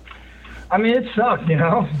 I mean, it sucked,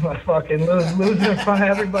 fucking losing in front of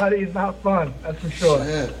everybody is not fun. That's for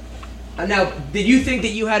sure. Now, did you think that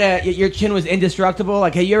you had your chin was indestructible?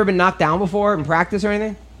 Like, have you ever been knocked down before in practice or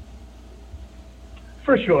anything?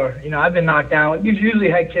 For sure. I've been knocked down. Usually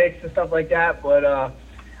head kicks and stuff like that, but I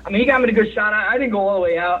mean, he got me a good shot. I didn't go all the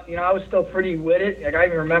way out. I was still pretty with it. Like, I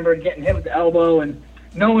even remember getting hit with the elbow and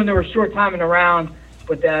knowing there was short time in the round,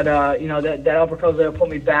 but that that uppercut there put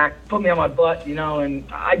me back, put me on my butt, and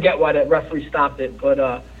I get why that referee stopped it, but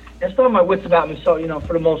I still have my wits about me, so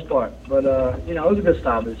for the most part. But it was a good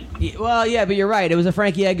stoppage. Well, yeah, but you're right. It was a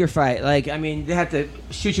Frankie Edgar fight. Like, I mean, they had to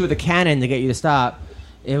shoot you with a cannon to get you to stop.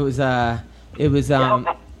 It was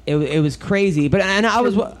crazy. But and I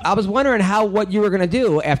was wondering what you were gonna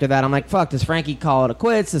do after that. I'm like, fuck, does Frankie call it a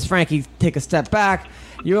quits? Does Frankie take a step back?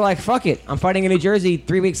 You were like, fuck it, I'm fighting in New Jersey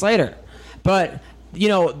 3 weeks later. But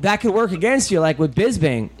that could work against you, like with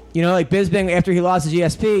Bisping. Like Bisping, after he lost to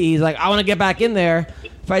GSP, he's like, I want to get back in there,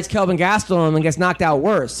 fights Kelvin Gastelum and gets knocked out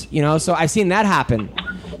worse. So I've seen that happen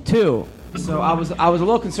too. So I was a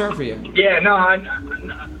little concerned for you. Yeah, no, I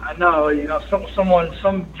know.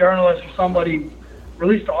 Some journalist or somebody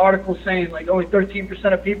released an article saying like only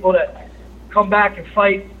 13% of people that come back and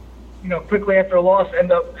fight, quickly after a loss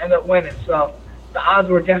end up winning. So the odds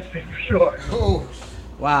were against me for sure. Oh.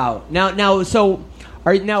 Wow. Now, so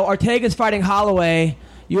Ortega's fighting Holloway,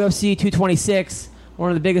 UFC 226, one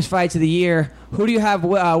of the biggest fights of the year. Who do you have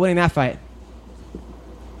winning that fight?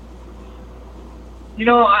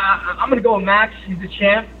 I'm going to go with Max. He's the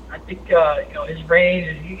champ. I think, his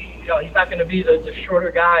range, he's not going to be the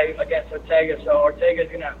shorter guy against Ortega. So Ortega's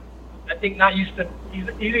going to, I think, not used to,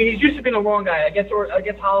 he's used to being a long guy. Against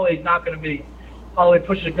Holloway, he's not going to be. Holloway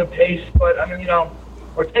pushes a good pace, but I mean,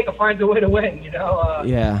 Ortega finds a way to win.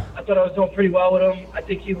 Yeah. I thought I was doing pretty well with him. I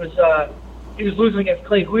think he was losing against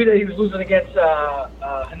Clay Guida. He was losing against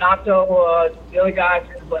Hanato, the other guy.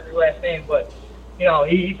 I forget his last name, but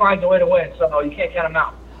he finds a way to win. So you can't count him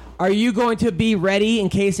out. Are you going to be ready in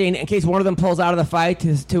case one of them pulls out of the fight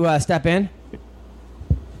to step in?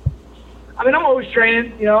 I mean, I'm always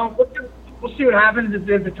training. We'll see what happens.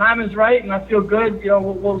 If the time is right and I feel good,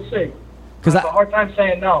 we'll see. I have a hard time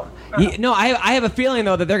saying no. No, I have a feeling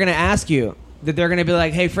though that they're going to ask you. That they're going to be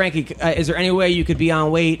like, hey, Frankie, is there any way you could be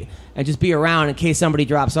on weight and just be around in case somebody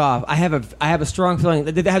drops off? I have a strong feeling.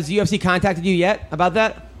 Has the UFC contacted you yet about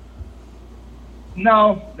that?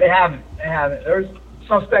 No, they haven't. There's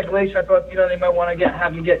some speculation. I thought they might want to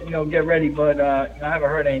have me get ready, but I haven't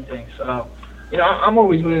heard anything. So I'm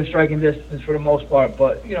always within striking distance for the most part,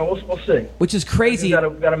 but we'll see. Which is crazy. Got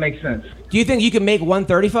to make sense. Do you think you can make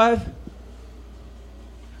 135?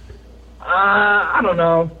 I don't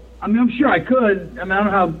know. I mean, I'm sure I could. I mean, I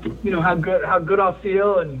don't know how good I'll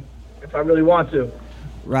feel, and if I really want to.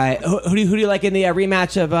 Right. Who do you like in the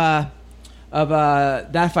rematch of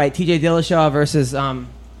that fight? T.J. Dillashaw versus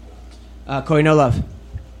Cody No Love.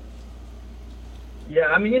 Yeah,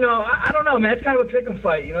 I mean, I don't know, man. It's kind of a pick 'em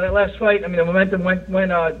fight. That last fight. I mean, the momentum went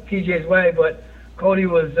TJ's way, but Cody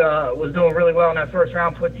was doing really well in that first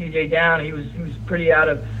round. Put TJ down. He was pretty out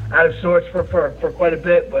of sorts for quite a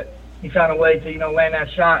bit, but he found a way to, land that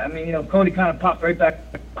shot. I mean, Cody kind of popped right back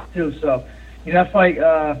too. So, that fight,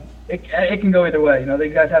 it can go either way. They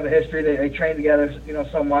guys have a history. They train together,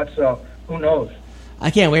 so much. So who knows? I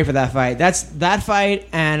can't wait for that fight. That's that fight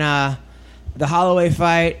and the Holloway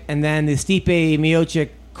fight, and then the Stipe Miocic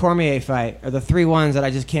Cormier fight are the three ones that I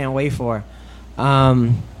just can't wait for.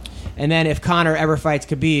 And then if Conor ever fights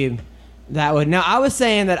Khabib, that would. Now I was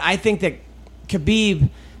saying that I think that Khabib,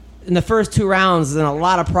 in the first two rounds, is in a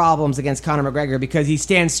lot of problems against Conor McGregor because he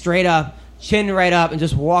stands straight up, chin right up, and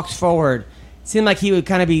just walks forward. It seemed like he would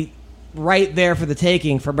kind of be right there for the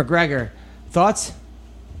taking for McGregor. Thoughts?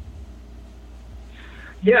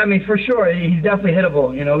 Yeah, I mean, for sure. He's definitely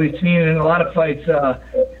hittable. We've seen it in a lot of fights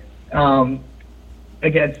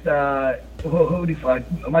against, who did he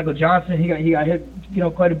fight? Michael Johnson. He got hit,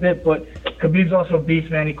 quite a bit, but Khabib's also a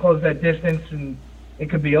beast, man. He closed that distance, and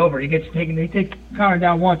it could be over. He takes Conor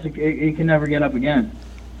down once, he can never get up again.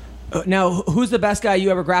 Now, who's the best guy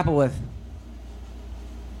you ever grapple with?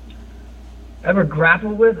 Ever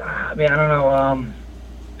grapple with? I mean, I don't know.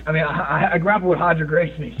 I grappled with Hodger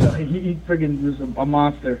Gracie, so he friggin' was a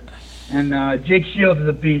monster. And Jake Shields is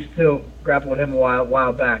a beast too. Grappled with him a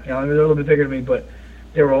while back. They're a little bit bigger than me, but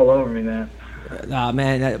they were all over me, man. Oh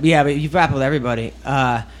man, yeah, but you've grappled with everybody.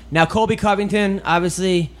 Now Colby Covington,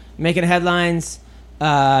 obviously making headlines,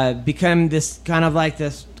 become this kind of like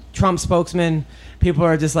this Trump spokesman. People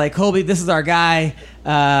are just like, Colby, this is our guy.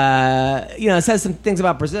 Says some things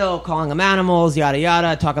about Brazil, calling them animals, yada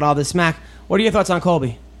yada, talking all this smack. What are your thoughts on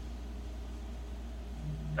Colby?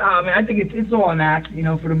 I think it's all an act,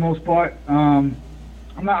 for the most part. I'm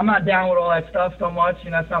not down with all that stuff so much.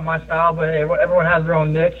 That's not my style. But hey, everyone has their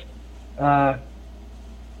own niche.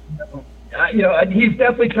 He's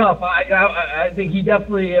definitely tough. I think he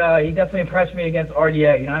definitely impressed me against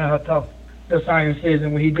RDA. I know how tough Phil Simons is,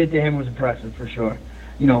 and what he did to him was impressive for sure.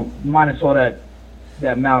 Minus all that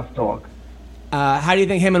mouth talk. How do you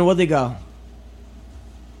think him and Woodley go?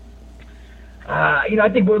 I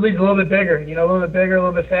think Woodley's a little bit bigger. A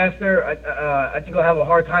little bit faster. I think I'll have a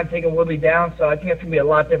hard time taking Woodley down. So I think it's gonna be a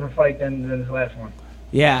lot different fight than this last one.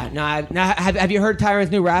 Yeah. Now, have you heard Tyron's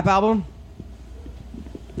new rap album?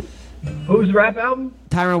 Whose rap album?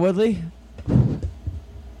 Tyron Woodley.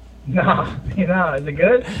 No, is it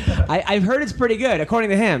good? I've heard it's pretty good,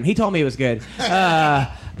 according to him. He told me it was good.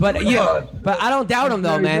 But I don't doubt him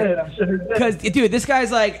though, man. Because dude, this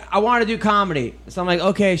guy's like, I want to do comedy, so I'm like,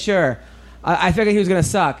 okay, sure. I figured he was gonna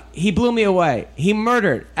suck. He blew me away. He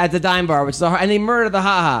murdered at the Dime Bar, and he murdered the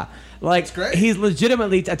Ha Ha. Like, he's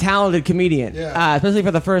legitimately a talented comedian, especially for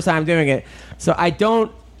the first time doing it. So I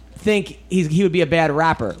don't think he would be a bad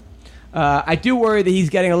rapper. I do worry that he's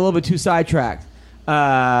getting a little bit too sidetracked.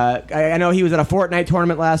 I know he was at a Fortnite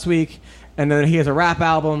tournament last week, and then he has a rap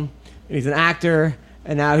album, and he's an actor,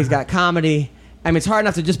 and now he's got comedy. I mean, it's hard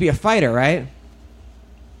enough to just be a fighter, right?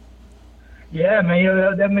 Yeah,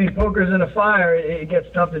 man, that many pokers in a fire, it gets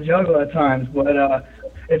tough to juggle at times. But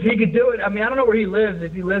if he could do it, I mean, I don't know where he lives,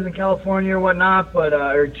 if he lives in California or whatnot, but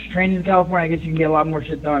or training in California, I guess you can get a lot more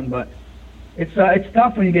shit done. But it's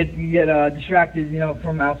tough when you get distracted,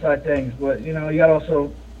 from outside things. But you got to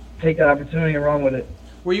also take that opportunity and run with it.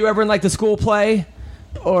 Were you ever in like the school play,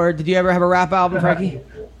 or did you ever have a rap album, Frankie?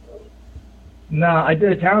 No, I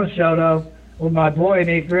did a talent show though with my boy in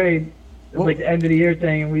 8th grade. It was like the end of the year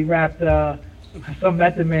thing, and we rapped some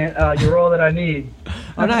Method Man. You're all that I need.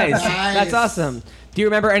 Oh, nice. Nice. That's awesome. Do you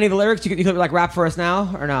remember any of the lyrics? You could like rap for us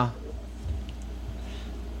now, or no?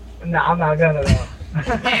 No, I'm not gonna though.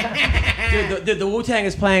 Dude, the Wu-Tang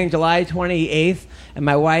is playing July 28th, and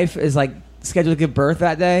my wife is like scheduled to give birth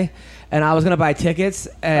that day. And I was gonna buy tickets,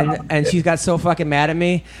 and she got so fucking mad at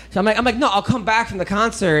me. So I'm like, no, I'll come back from the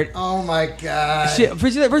concert. Oh my god.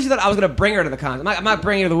 First she thought I was gonna bring her to the concert. I'm not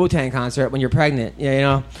bringing her to the Wu-Tang concert when you're pregnant. Yeah, you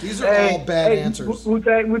know. These are all bad answers.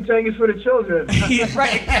 Wu-Tang is for the children. Yeah,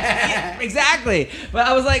 right. Yeah, exactly. But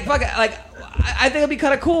I was like, fuck it. Like, I think it'd be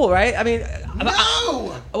kind of cool, right? I mean,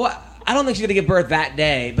 No. I don't think she's gonna give birth that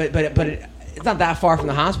day, but it's not that far from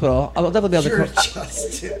the hospital. I'll definitely be able You're to.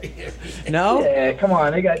 just No. Yeah, come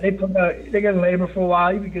on. They got in labor for a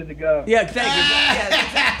while. You be good to go. Yeah, thank you.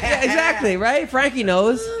 Yeah, exactly. Right. Frankie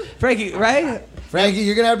knows. Frankie, right? Frankie,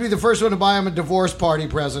 you're gonna have to be the first one to buy him a divorce party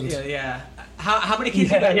present. Yeah. How many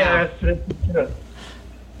kids you got now? That's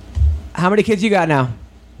How many kids you got now?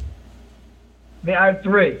 I have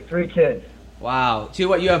three kids. Wow. Two.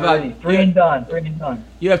 What you have? Three and done.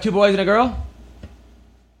 You have 2 boys and a girl.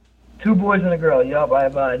 2 boys and a girl. Yup, I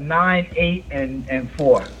have 9, 8, and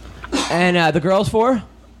 4. And the girl's 4.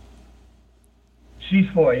 She's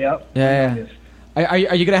 4. Yep. Yeah. Are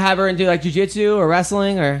you gonna have her and do like jiu-jitsu or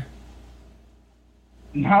wrestling or?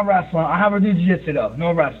 Not wrestling. I have her do jiu-jitsu though.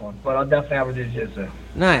 No wrestling, but I'll definitely have her do jiu-jitsu.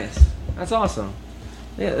 Nice. That's awesome.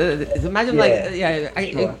 Yeah. Imagine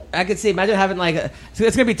Sure. I could see. Imagine having like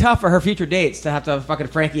it's gonna be tough for her future dates to have to fucking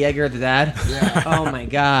Frankie Edgar the dad. Yeah. Oh my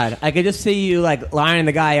god. I could just see you like lining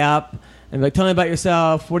the guy up and be like, tell me about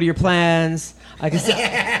yourself. What are your plans? I could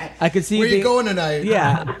see. Where you you going tonight?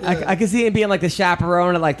 Yeah, I could see him being like the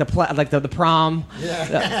chaperone at like the prom.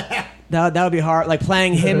 Yeah. That would be hard. Like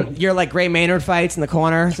playing him, you're like Gray Maynard fights in the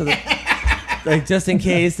corner, so that, like just in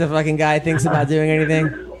case the fucking guy thinks about doing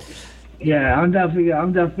anything. Yeah, I'm definitely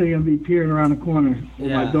gonna be peering around the corner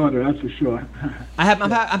with my daughter. That's for sure.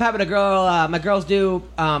 I'm having a girl. My girls due.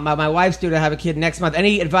 My wife's due to have a kid next month.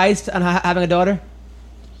 Any advice on having a daughter?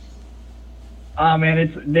 Oh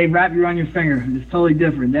man, they wrap you around your finger. It's totally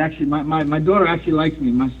different. They actually, my daughter actually likes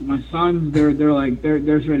me. My sons, they're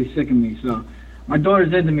already sick of me. So my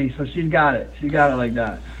daughter's into me, so she's got it. She got it like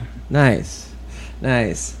that. Nice.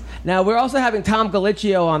 Now we're also having Tom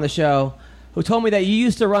Galicchio on the show, who told me that you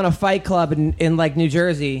used to run a fight club in like New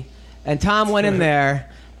Jersey, and Tom went in there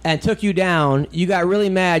and took you down. You got really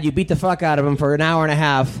mad. You beat the fuck out of him for an hour and a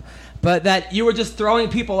half, but that you were just throwing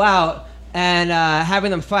people out and having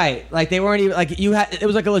them fight. Like they weren't even like it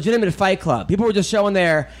was like a legitimate fight club. People were just showing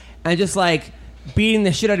there and just like beating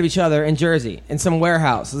the shit out of each other in Jersey in some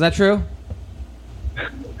warehouse. Is that true?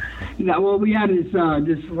 Yeah, well, we had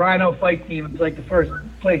this Rhino fight team. It's like the first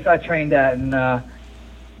place I trained at, and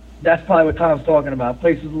that's probably what Tom's talking about.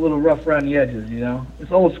 Place is a little rough around the edges, you know.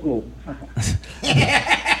 It's old school.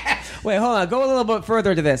 Wait, hold on. Go a little bit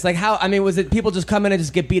further into this. Like how? I mean, was it people just come in and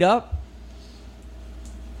just get beat up?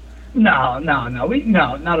 No, not at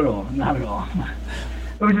all.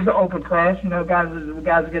 It was just an open class, you know. Guys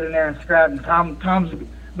get in there and scrap, and Tom's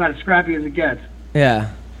about as scrappy as it gets.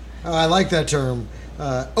 Yeah. Oh, I like that term.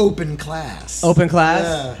 Open class. Open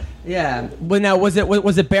class. Yeah. Well, now was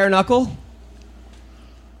it bare knuckle?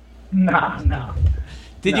 No.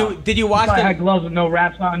 Did you watch I them? had gloves with no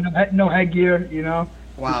wraps on, no headgear, you know.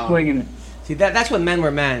 Wow. Just swinging it. See, that's when men were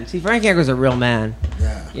men. See, Frank Edgar's a real man.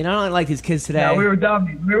 Yeah. You know, I don't like these kids today. Yeah, we were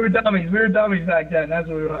dummies. We were dummies back then. That's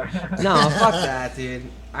what we were. No, fuck that, dude.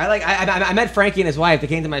 I met Frankie and his wife. They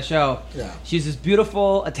came to my show. Yeah. She's this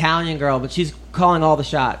beautiful Italian girl, but she's calling all the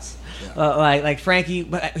shots. Yeah. Like Frankie,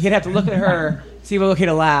 but he'd have to look at her, see if it was okay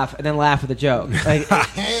to laugh, and then laugh at the joke. Like,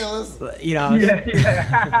 Hey, listen. you know.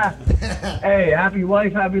 Yeah. Hey, happy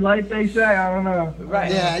wife, happy life. They say. I don't know.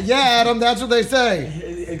 Right. Yeah, Adam, that's what they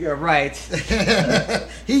say. You're right.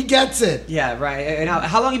 He gets it. Yeah, right. And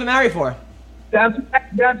how long you been married for? That's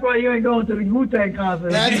why you ain't going to the Wu-Tang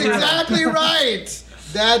concert. That's exactly right.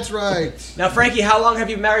 That's right. Now, Frankie, how long have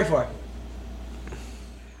you been married for?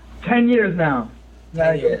 10 years now.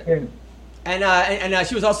 10 years. And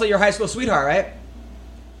she was also your high school sweetheart, right?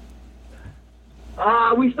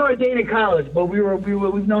 We started dating in college, but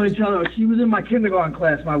we've known each other. She was in my kindergarten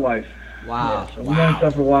class, my wife. Wow. Yeah, so we've known each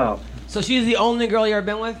other for a while. So she's the only girl you ever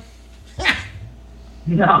been with?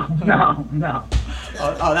 No.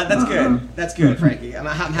 Oh, that's good. That's good, Frankie. I'm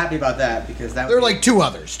happy about that because that. There are like two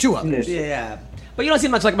others. Yeah, but you don't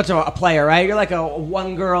seem much of a player, right? You're like a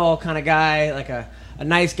one girl kind of guy, like a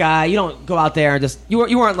nice guy. You don't go out there and just you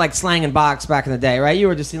weren't like slanging box back in the day, right? You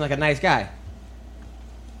were just seem like a nice guy.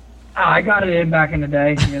 I got it in back in the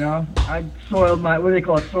day, you know. I soiled my, what do they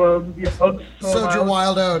call it? Soiled oats. Sowed your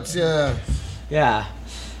wild oats, yeah. Yeah.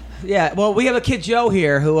 Well, we have a kid Joe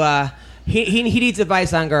here who he needs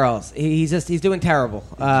advice on girls. He's doing terrible.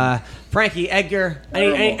 Frankie Edgar,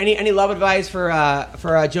 any love advice for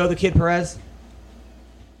Joe the Kid Perez?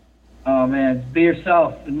 Oh man, be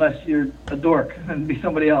yourself unless you're a dork and be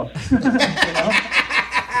somebody else. You know?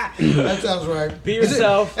 That sounds right. Be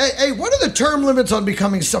yourself. Hey, what are the term limits on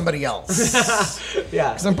becoming somebody else? Yeah.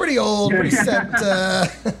 Because I'm pretty old, pretty set.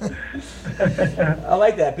 I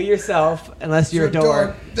like that. Be yourself unless you're a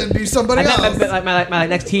dork. Then be somebody else. My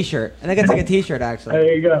next T-shirt. I think it's like a T-shirt actually.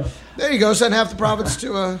 There you go. There you go. Send half the profits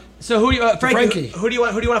to. So who do you, Frankie? Who do you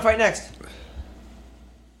want to fight next?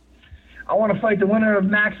 I want to fight the winner of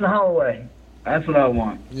Max and Holloway. That's what I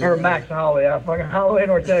want. Yeah. Or Max and Holloway. Fucking Holloway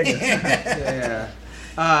and Ortega. Yeah.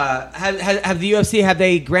 Have the UFC, have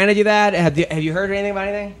they granted you that? Have you heard anything about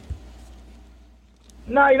anything?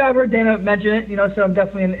 No, you know, I've heard Dana mention it, you know, so I'm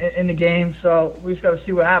definitely in the game, so we just got to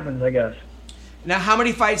see what happens, I guess. Now, how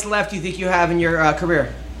many fights left do you think you have in your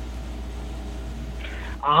career?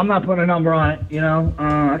 I'm not putting a number on it, you know.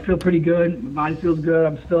 I feel pretty good. My body feels good.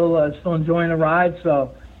 I'm still enjoying the ride,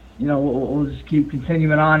 so, you know, we'll just keep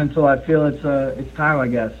continuing on until I feel it's time, I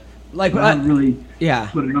guess. Like, I haven't really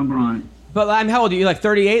put a number on it. But how old are you? Like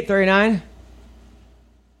 38, 39?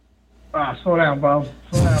 Slow down, bro.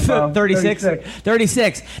 36?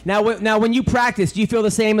 36. Now, when you practice, do you feel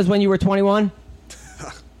the same as when you were 21?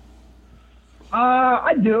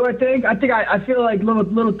 I do. I think I feel like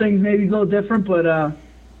little things maybe a little different, but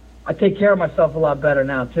I take care of myself a lot better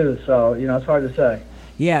now too. So you know, it's hard to say.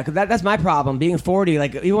 Yeah, because that's my problem. Being 40,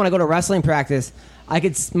 like even when I go to wrestling practice,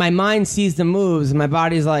 my mind sees the moves, and my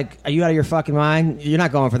body's like, "Are you out of your fucking mind? You're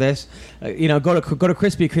not going for this." You know, go to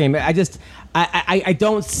Krispy Kreme. I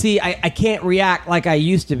don't see. I can't react like I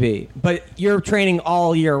used to be. But you're training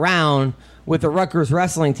all year round with the Rutgers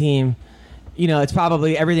wrestling team. You know, it's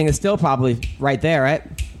probably everything is still probably right there, right?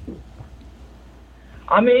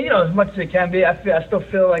 I mean, you know, as much as it can be, I still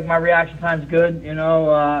feel like my reaction time's good. You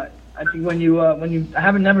know, I think when you I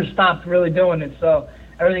haven't never stopped really doing it, so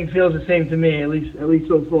everything feels the same to me, at least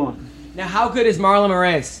so far. Now, how good is Marlon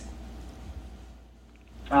Moraes?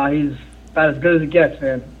 He's about as good as it gets,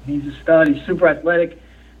 man. He's a stud. He's super athletic,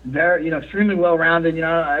 very, you know, extremely well-rounded. You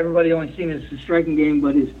know, everybody only seen his striking game,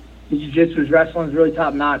 but his jiu-jitsu, his wrestling is really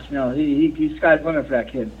top-notch. You know, he's sky's the limit for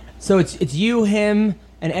that kid. So it's you, him,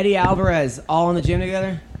 and Eddie Alvarez all in the gym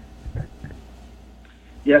together?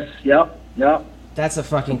 Yes. Yep. That's a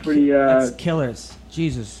fucking pretty. That's killers.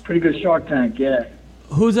 Jesus. Pretty good Shark Tank. Yeah.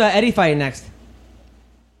 Who's Eddie fighting next?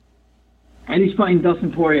 Eddie's fighting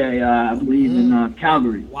Dustin Poirier, I believe, in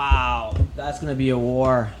Calgary. Wow, that's gonna be a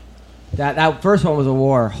war. That first one was a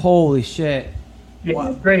war. Holy shit. Yeah,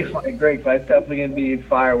 Wow. Great fight. Definitely gonna be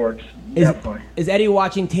fireworks. Definitely. Is Eddie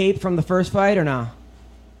watching tape from the first fight or no?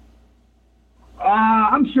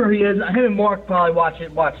 I'm sure he is. Him and Mark probably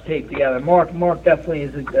watch tape together. Mark definitely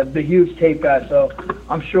is a huge tape guy, so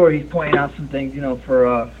I'm sure he's pointing out some things, you know,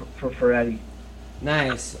 for Eddie.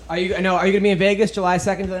 Nice. Are you gonna be in Vegas July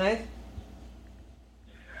 2nd to the 9th?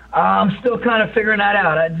 I'm still kind of figuring that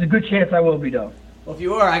out. There's a good chance I will be, though. Well, if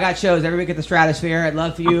you are, I got shows every week at the Stratosphere. I'd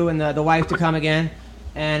love for you and the wife to come again.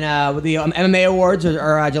 And with the MMA Awards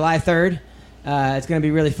are July 3rd. It's going to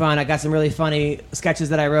be really fun. I got some really funny sketches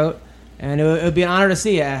that I wrote. And it would be an honor to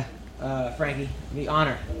see you, Frankie. It'd be an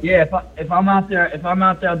honor. Yeah, if I'm out there,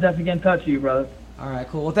 I'll definitely get in touch with you, brother. All right,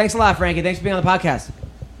 cool. Well, thanks a lot, Frankie. Thanks for being on the podcast.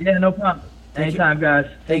 Yeah, no problem. Anytime, guys.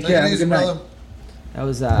 Take care. Have a good night. That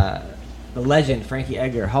was the legend, Frankie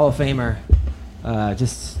Edgar, Hall of Famer.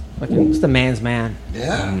 Just a man's man.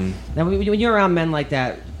 Yeah. Now, when you're around men like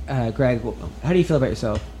that, Greg, how do you feel about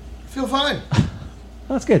yourself? I feel fine. Oh,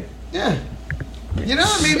 that's good. Yeah. You know,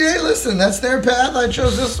 I mean, hey, listen, that's their path. I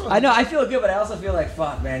chose this one. I know. I feel good, but I also feel like,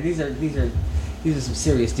 fuck, man. These are some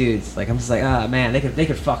serious dudes. Like, I'm just like, man, they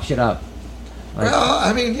could fuck shit up. Like, well,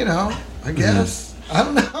 I mean, you know, I guess. I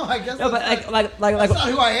don't know. I guess. No, but like that's not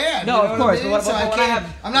who I am. No, you know of course. I mean? But So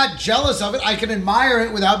I'm not jealous of it. I can admire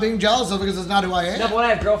it without being jealous of it because it's not who I am. No, but when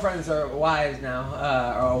I have girlfriends or wives now,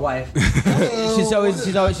 or a wife, she's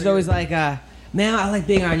always like, man, I like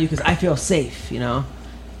being around you because I feel safe. You know,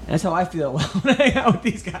 that's how I feel when I hang out with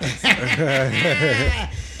these guys.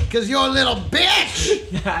 Because you're a little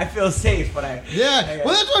bitch. Yeah, I feel safe, but Yeah.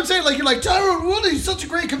 Well, that's what I'm saying. Like, you're like, Tyron Woodley, he's such a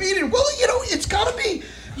great comedian. Well, you know, it's got to be.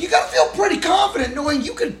 You got to feel pretty confident knowing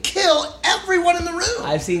you could kill everyone in the room.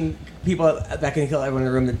 I've seen people that can kill everyone in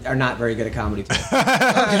the room that are not very good at comedy too.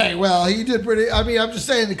 Okay, well, he did pretty. I mean, I'm just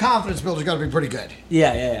saying the confidence builder's got to be pretty good.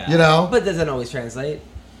 Yeah. You know? But it doesn't always translate.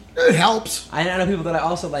 It helps. I know people that I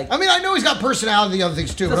also like. I mean, I know he's got personality and other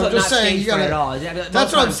things too, but I'm just saying you gotta. At all.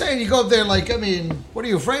 That's what I'm saying. You go up there like, I mean, what are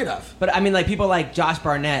you afraid of? But I mean, like people like Josh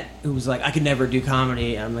Barnett, who was like, I could never do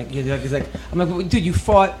comedy. I'm like, he's like, I'm like, well, dude, you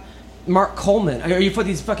fought Mark Coleman, or you fought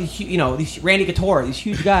these fucking, these Randy Couture, these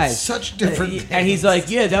huge guys. Such different. Things. And he's like,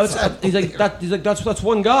 yeah, that was. He's like, that's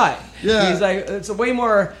one guy. Yeah. He's like, it's a way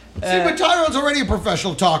more. See, but Tyrone's already a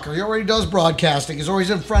professional talker. He already does broadcasting. He's always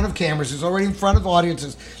in front of cameras. He's already in front of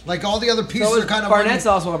audiences. Like all the other pieces are kind of Barnett's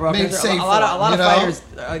also a broadcaster. A lot of fighters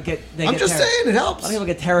get. I'm just saying it helps. A lot of people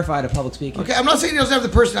get terrified of public speaking. Okay, I'm not saying he doesn't have the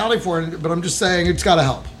personality for it, but I'm just saying it's got to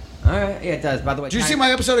help. All right, yeah, it does. By the way, did you see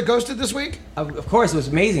my episode of Ghosted this week? Of course, it was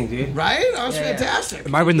amazing, dude. Right? That was fantastic. It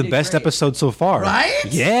might have been the best episode so far. Right?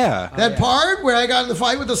 Yeah. That part where I got in the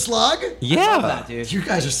fight with the slug? Yeah. I love that, dude. You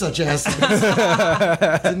guys are such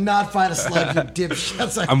assholes. Did not fight a slug, you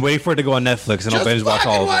dipshits. I'm waiting for it to go on Netflix and I'll binge watch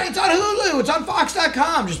all of it. It's on Hulu. It's on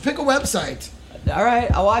Fox.com. Just pick a website. All right,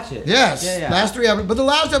 I'll watch it. Yes. Yeah. Last 3 episodes. But the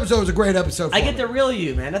last episode was a great episode. I get the real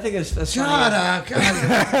you, man. Nothing is as Shut funny. up. God,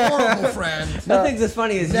 you're a horrible friend. Nothing's as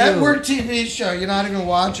funny as Network you. TV show. You're not even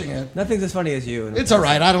watching it. Nothing's as funny as you. It's all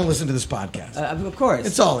right. I don't listen to this podcast. Of course.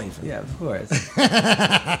 It's all even. Yeah, of course.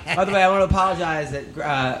 By the way, I want to apologize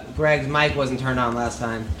that Greg's mic wasn't turned on last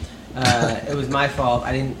time. It was my fault.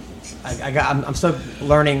 I didn't. I'm still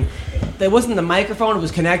learning. It wasn't the microphone. It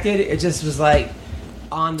was connected. It just was like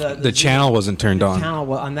on the channel wasn't turned on. The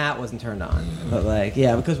channel on that wasn't turned on. But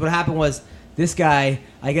because what happened was this guy,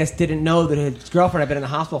 I guess, didn't know that his girlfriend had been in the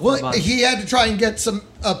hospital for a month. He had to try and get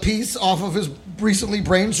a piece off of his recently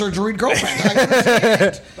brain surgery girlfriend. I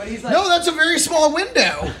understand. But he's like, no, that's a very small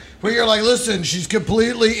window where you're like, listen, she's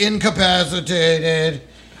completely incapacitated.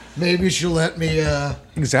 Maybe she'll let me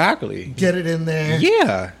exactly get it in there.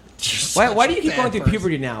 Yeah. Why do you keep going through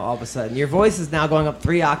puberty now all of a sudden? Your voice is now going up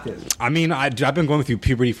 3 octaves. I mean, I've been going through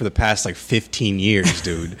puberty for the past 15 years,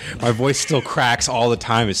 dude. My voice still cracks all the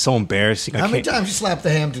time. It's so embarrassing. How many times you slapped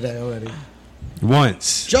the ham today already?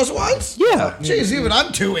 Once. Just once? Yeah. Jeez, even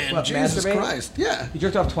I'm 2 in. What, Jesus masturbate? Christ. Yeah. You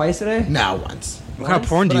jerked off twice today? No, once. What kind of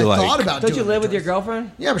porn do you I like? thought about Don't you doing live it with your twice.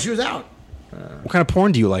 girlfriend? Yeah, but she was out. What kind of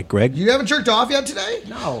porn do you like, Greg? You haven't jerked off yet today?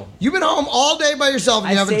 No. You've been home all day by yourself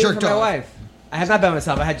and you haven't saved jerked for my off. wife. I have not been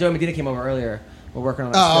myself. I had Joey Medina came over earlier. We're working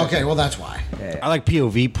on. Oh, okay. Well, that's why. I like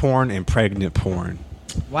POV porn and pregnant porn.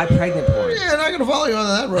 Why pregnant porn? Yeah, not gonna follow you on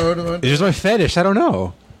that road. It's just my fetish. I don't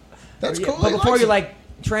know. That's cool. But He before likes you it. like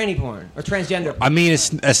tranny porn or transgender porn. I mean,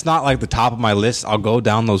 it's not like the top of my list. I'll go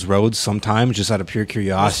down those roads sometimes just out of pure Especially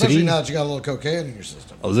curiosity. now that you got a little cocaine in your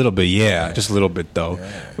system. A little bit, yeah, just a little bit though.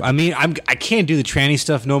 I mean, I can't do the tranny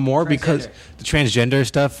stuff no more because the transgender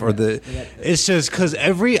stuff or it's just because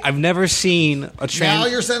I've never seen a Now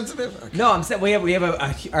trans. you're sensitive. Okay. No, I'm saying we have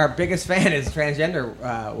our biggest fan is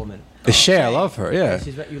transgender woman. It's Shay, I love her. Yeah,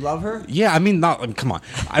 You love her? yeah. I mean, come on.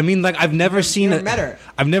 I mean, like I've never seen never met her.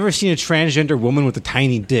 I've never seen a transgender woman with a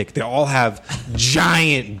tiny dick. They all have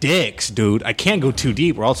giant dicks, dude. I can't go too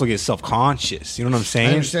deep, or else I'll get self conscious. You know what I'm saying?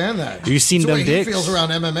 I understand that. Have you seen It's the them way dicks? He feels around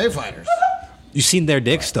MMA fighters. You seen their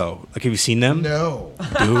dicks though? Like, have you seen them? No. Dude.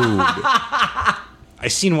 I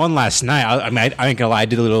seen one last night. I ain't gonna lie, I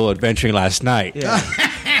did a little adventuring last night. Yeah.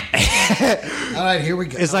 All right, here we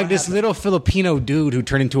go. It's like this little Filipino dude who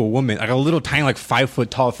turned into a woman, like a little tiny, 5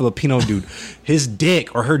 foot tall Filipino dude. His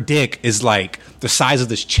dick or her dick is like the size of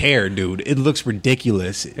this chair, dude. It looks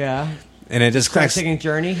ridiculous. Yeah. And it just cracks. Taking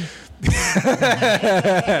Journey. I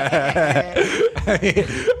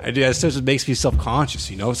do. It just makes me self conscious.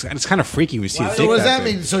 You know, it's kind of freaky when you see. So what does that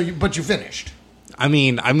mean? But you finished. I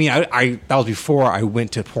mean, I that was before I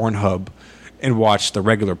went to Pornhub and watched the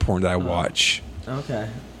regular porn that I watch. Okay.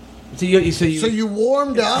 So you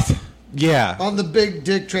warmed up Yeah. on the big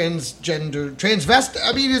dick transvest.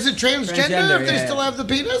 I mean, is it transgender if they still have the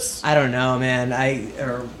penis? I don't know, man. I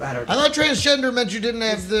don't. I thought transgender meant you didn't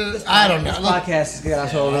have the. I don't know. This podcast is getting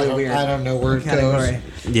also really weird. I don't know where it category.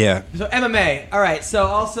 goes. Yeah. So MMA. All right. So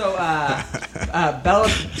also Bella.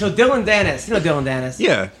 So Dylan Dennis. You know Dylan Dennis.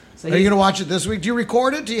 Yeah. So Are you going to watch it this week? Do you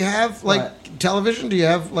record it? Do you have television? Do you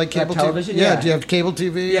have cable television? TV? Yeah. Do you have cable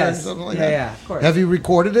TV or something like that? Yeah, of course. Have you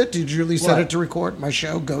recorded it? Did you at least set What? it to record my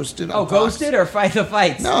show, Ghosted? On Fox? Ghosted or Fight the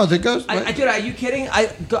Fights? No, the Ghost. Dude, are you kidding?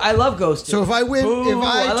 I love Ghosted. So if I win,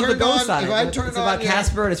 I love the ghost on it. if I It's turned about on,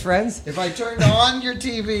 Casper and his friends. if I turned on your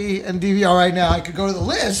TV and DVR right now, I could go to the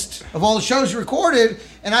list of all the shows you recorded,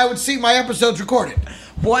 and I would see my episodes recorded.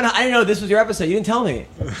 One, I didn't know this was your episode. You didn't tell me.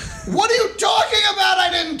 What are you talking about?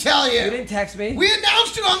 I didn't tell you. You didn't text me. We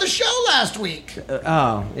announced it on the show last week.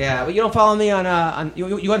 Oh yeah, but you don't follow me on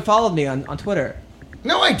you unfollowed me on Twitter.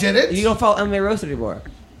 No, I didn't. You don't follow MMA Roasted anymore.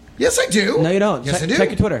 Yes, I do. No, you don't. Yes, I do. Check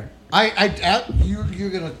your Twitter. You're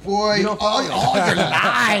gonna, boy, You don't all your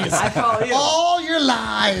lies. I follow you. All your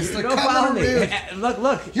lies. You They're don't coming follow me. real.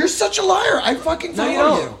 Look. You're such a liar. I fucking No,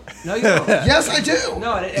 follow you you. don't. No, you don't. Yes, I do.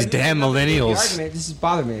 No, These damn millennials. This is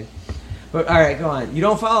bothering me. But all right, go on. You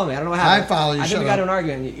don't follow me. I don't know what happened. I follow you. I think Shut we got up. into an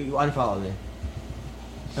argument. You unfollowed me.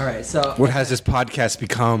 All right, so What has this podcast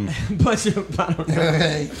become? bunch of, I don't know.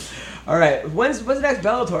 Okay. All right, when's the next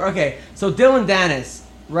Bellator? Okay, so Dylan Dennis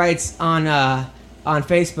writes on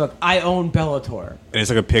Facebook, "I own Bellator." And it's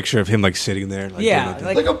like a picture of him like sitting there. Like, Yeah, doing that.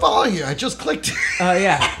 like- Look, I'm following you. I just clicked.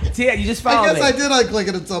 Yeah. So, yeah, you just I followed guess me. I did. I click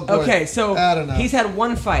it at some point. Okay, so I don't know. he's had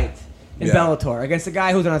one fight in Yeah. Bellator against a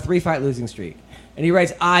guy who's on a 3-fight losing streak, and he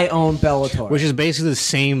writes, "I own Bellator," Which is basically the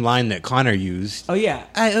same line that Connor used. oh yeah.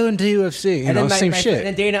 I own the UFC. You know, same shit. And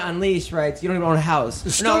then Dana Unleashed writes, "You don't even own a house."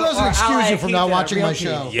 It still doesn't or excuse Ally you from not Akita, watching Real my Key.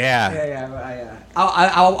 show. Yeah. Yeah.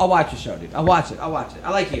 I'll watch your show, dude. I'll watch it. I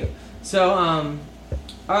like you. So,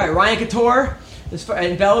 all right, Ryan Couture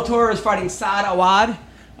in Bellator is fighting Saad Awad.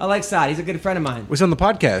 I like Saad. He's a good friend of mine. Was on the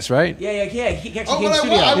podcast, right? Yeah. He actually Oh, came but to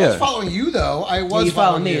the studio. I was Yeah. following you though. I was You follow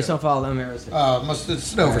following me, you. just don't follow them. It's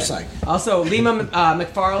an oversight. Also, Lima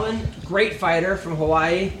McFarlane, great fighter from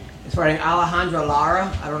Hawaii, is fighting Alejandra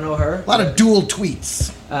Lara. I don't know her. A lot of dual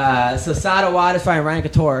tweets. So Saad Awad is fighting Ryan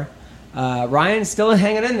Couture. Ryan's still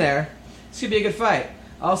hanging in there. This could be a good fight.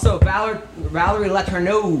 Also, Valerie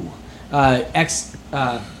Letourneau, ex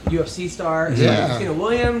UFC star, Yeah. Christina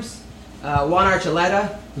Williams, Juan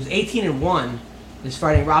Archuleta, who's 18-1, is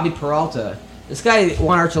fighting Robbie Peralta. This guy,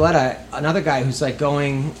 Juan Archuleta, another guy who's like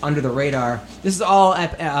going under the radar. This is all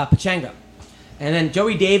at Pachanga. And then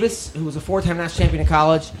Joey Davis, who was a 4-time national champion in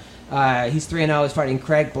college. He's 3-0. Is fighting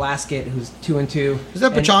Craig Blaskett, who's 2-2. Is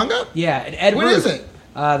that And- Pachanga? Yeah, and Ed When Ruth, is it?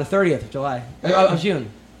 The 30th of July. Of June.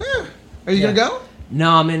 Yeah. Are you gonna go?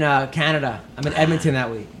 No, I'm in Canada. I'm in Edmonton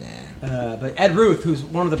that week. But Ed Ruth, who's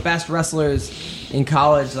one of the best wrestlers in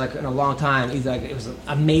college, like in a long time, he was an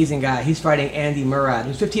amazing guy. He's fighting Andy Murad,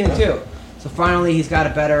 who's 15-2. So finally, he's got a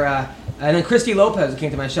better. And then Christy Lopez, who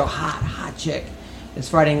came to my show, hot chick, is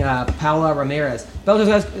fighting Paula Ramirez. Bellator's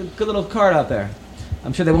got a good little card out there.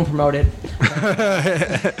 I'm sure they won't promote it.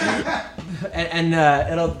 and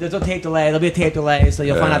there's no tape delay. There'll be a tape delay, so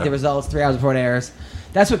you'll find out the results 3 hours before it airs.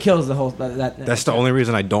 That's what kills the whole. That's the only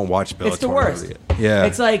reason I don't watch Bellator. It's the worst. Really. Yeah.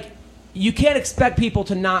 It's like you can't expect people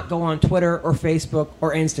to not go on Twitter or Facebook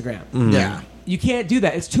or Instagram. Yeah. You can't do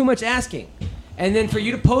that. It's too much asking. And then for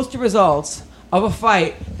you to post the results of a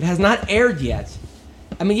fight that has not aired yet.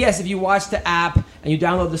 I mean, yes, if you watch the app and you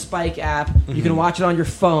download the Spike app, you can watch it on your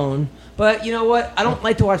phone. But you know what? I don't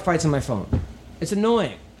like to watch fights on my phone. It's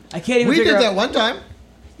annoying. I can't even We figure did out. that one time.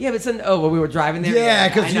 Yeah, but when we were driving there. Yeah, I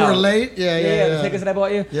because you know. were late. Yeah. The tickets that I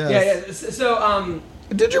bought you. Yes. Yeah. So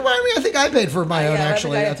Did you remind me? I think I paid for my own. yeah,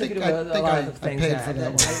 Actually, I took think you to a lot of I things, paid yeah, for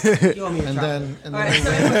that I- one. you owe me a And chocolate. then All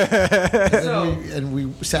right, so- and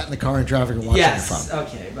we sat in the car in traffic and watched Yes. it from.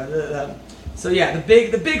 Okay. But so yeah,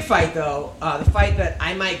 the big fight though, the fight that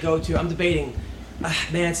I might go to. I'm debating.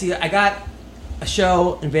 Man, see, I got a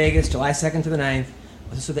show in Vegas, July 2nd to the 9th.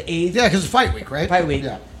 So the 8th. Yeah, because it's fight week, right? Fight week.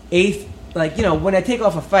 Yeah. 8th. Like, you know, when I take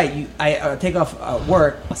off a fight, I take off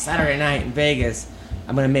work a Saturday night in Vegas.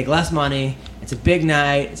 I'm going to make less money. It's a big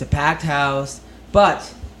night. It's a packed house.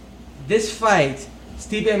 But this fight,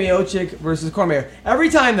 Stipe Miocic versus Cormier, every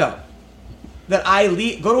time, though, that I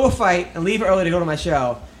go to a fight and leave early to go to my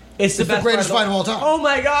show, it's the best greatest fight of all time. Oh,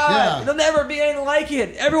 my God. Yeah. There'll never be anything like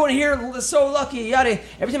it. Everyone here is so lucky. Yada.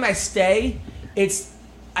 Every time I stay, it's...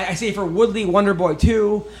 I say for Woodley Wonderboy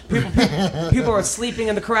 2. People are sleeping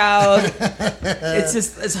in the crowd.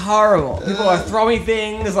 It's horrible. People are throwing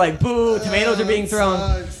things like boo. Tomatoes are being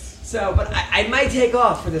thrown. So, but I might take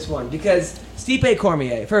off for this one because Stipe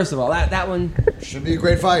Cormier. First of all, that one Should be a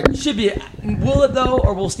great fight. should be. Will it though,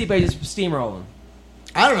 or will Stipe just steamroll him?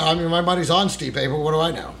 I don't know. I mean, my money's on Stipe, but what do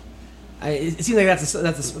I know? It seems like that's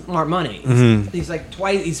a smart money. He's like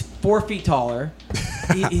twice. He's 4 feet taller.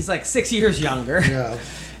 He's like 6 years younger. Yeah.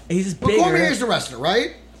 He's just But bigger. Cormier's the wrestler,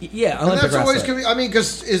 right? Yeah, And Olympic that's always wrestler. gonna be. I mean,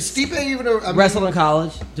 because is Stipe even a? I mean, Wrestled in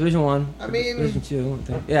college, Division 1. I mean- Division 2. I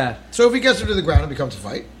think. Yeah. So if he gets him to the ground, it becomes a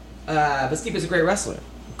fight. But Stipe is a great wrestler,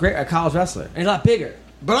 a college wrestler, and he's a lot bigger.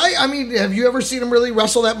 But I mean, have you ever seen him really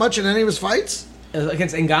wrestle that much in any of his fights?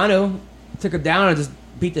 Against Ngannou, took him down and just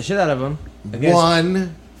beat the shit out of him. Against,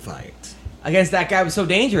 One fight. against that guy who was so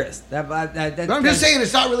dangerous. That But I'm just saying,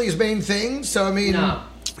 it's not really his main thing. So I mean, No.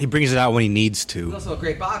 He brings it out when he needs He's to. also a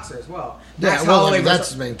great boxer as well. Yeah, Max well, Holloway I mean, that's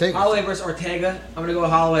versus- his main thing. Holloway versus Ortega. I'm going to go with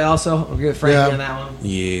Holloway also. I'll give it Frankie Yeah. on that one.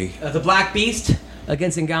 Yeah. The Black Beast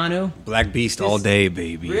against Ngannou. Black Beast all day,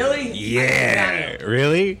 baby. Really? Yeah.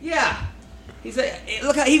 Really? Yeah. He's like,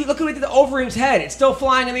 look how he did the Overeem's head. It's still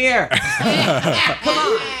flying in the air. Come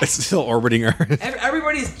on. It's still orbiting Earth.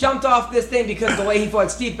 Everybody's jumped off this thing because of the way he fought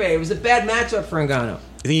Stipe. It was a bad matchup for Ngannou. You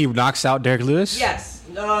think he knocks out Derek Lewis? Yes.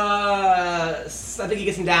 I think he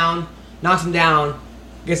gets him down, knocks him down,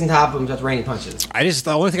 gets on top of him, starts raining punches.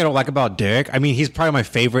 The only thing I don't like about Derek, I mean, he's probably my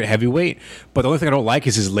favorite heavyweight, but the only thing I don't like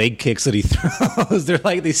is his leg kicks that he throws.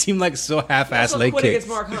 They seem like so half-assed leg kicks. Against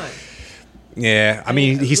Mark Hunt. Yeah, I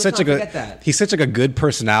mean, he's such like a good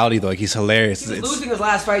personality though. Like he's hilarious. He was losing his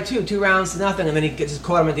last fight too, 2 rounds to nothing, and then he just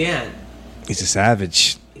caught him at the end. He's a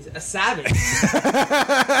savage. He's a savage.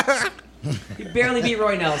 He barely beat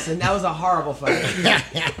Roy Nelson. That was a horrible fight.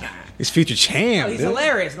 He's future champ. He's dude.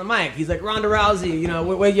 hilarious on the mic. He's like, Ronda Rousey, you know,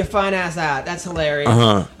 where your fine ass at? That's hilarious.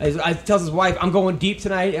 He tells his wife, I'm going deep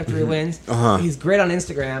tonight after he wins. He's great on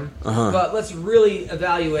Instagram. But let's really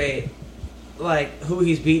evaluate like who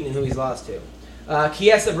he's beaten and who he's lost to.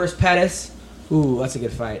 Chiesa versus Pettis. Ooh, that's a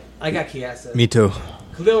good fight. I got Chiesa. Me too.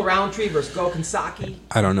 Khalil Roundtree versus Gokhan Saki.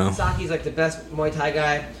 I don't know. Saki's like the best Muay Thai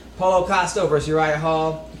guy. Paulo Costa versus Uriah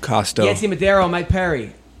Hall. Costa. Yancy Madero, Mike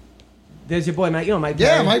Perry. There's your boy, Mike. You know Mike Perry.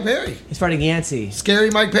 Yeah, Mike Perry. He's fighting Yancy.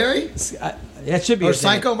 Scary Mike Perry? That should be Or his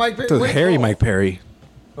name. Psycho Mike Perry? So What do you Harry call Mike Perry.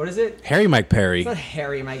 What is it? Harry Mike Perry. It's not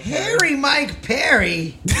Harry Mike Perry. Harry Mike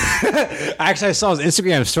Perry? Actually, I saw his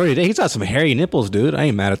Instagram story today. He's got some hairy nipples, dude. I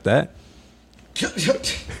ain't mad at that. You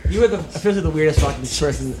are officially the weirdest fucking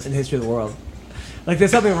person in the history of the world. Like,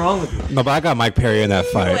 there's something wrong with you. No, but I got Mike Perry in that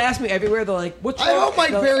People fight. ask me everywhere, they're like, what's I wrong? hope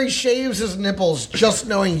Mike They're- Perry shaves his nipples just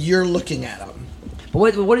knowing you're looking at him.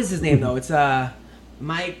 But what is his name, though? It's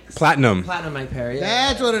Mike... Platinum. Platinum Mike Perry. Yeah.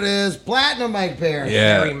 That's what it is. Platinum Mike Perry.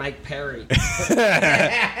 Yeah. Harry Mike Perry.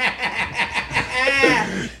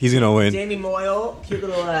 He's gonna win. Jamie Moyle, cute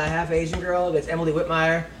little half Asian girl against Emily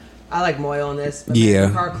Whitmire. I like Moyle in this. But Yeah.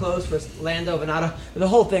 Car close for Lando Venata. The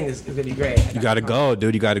whole thing is going to be great. You gotta go,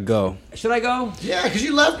 dude. You gotta go. Should I go? Yeah, because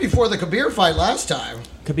you left before the Kabir fight last time.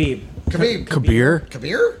 Khabib. Kabir.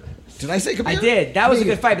 Kabir? Did I say Kabir? I did. That was a Khabib.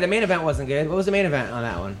 good fight, but the main event wasn't good. What was the main event on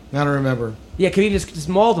that one? I don't remember. Yeah, Khabib just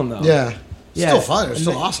mauled him, though. Yeah. Yeah. Still fun. It was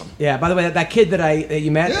still awesome. Yeah, by the way, that kid that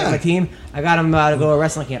you met Yeah. on my team, I got him to go to a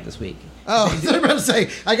wrestling camp this week. Oh, I was about to say,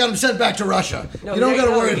 I got him sent back to Russia. You don't got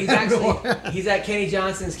to worry. He's at Kenny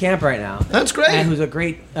Johnson's camp right now. That's great. And who's a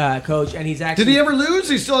great coach, and he's actually... Did he ever lose?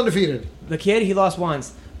 He's still undefeated. The kid, he lost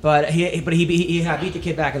once, but he beat the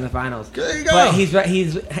kid back in the finals. There you go. But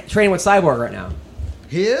he's training with Cyborg right now.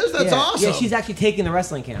 He is? That's Yeah. awesome. Yeah, she's actually taking the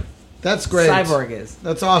wrestling camp. That's great. Cyborg is.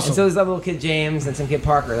 That's awesome. And so is that little kid James and some kid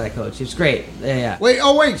Parker that I coach. It's great. Yeah. Wait.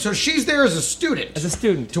 So she's there as a student. As a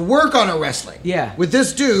student. To work on her wrestling. Yeah. With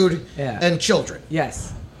this dude Yeah. and children.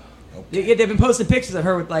 Yes. Yeah, they've been posting pictures of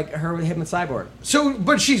her with him with Cyborg. So,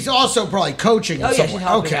 but she's also probably coaching in Oh yeah, some she's way.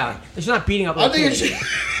 helping Okay. out. She's not beating up I little think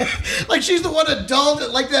kids. like she's the one adult,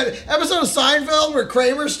 like that episode of Seinfeld where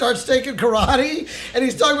Kramer starts taking karate and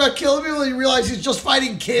he's talking about killing people and you realize he's just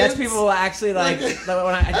fighting kids. That's people who actually like. Like-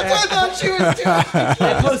 when That's what I thought she was doing.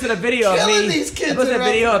 I posted a video of Killing me. these kids I posted a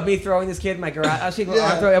around. video of me throwing this kid in my garage. Actually,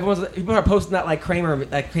 Yeah. people are posting that like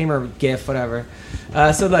Kramer gif, whatever.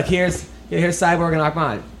 So look, here's Cyborg and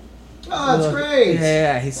Ahmad. Oh, that's great.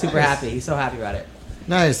 Yeah, he's super Nice. happy. He's so happy about it.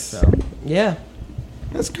 Nice. Yeah.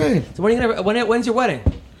 That's great. So when's your wedding?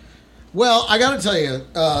 Well, I got to tell you,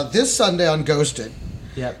 this Sunday on Ghosted,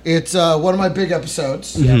 Yep. it's one of my big episodes.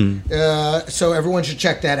 So everyone should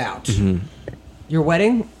check that out. Your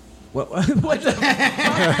wedding? What the?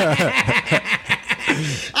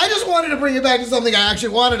 I just wanted to bring it back to something I actually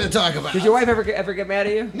wanted to talk about. Did your wife ever get mad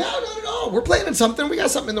at you? No. We're planning something. We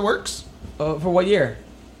got something in the works For what year?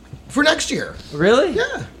 for next year. Really?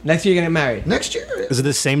 Yeah. Next year you're gonna get married. Next year. Is it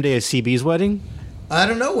the same day as CB's wedding? I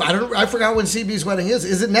don't know. I forgot when CB's wedding is.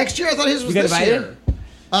 Is it next year? I thought his was You got this invited? year.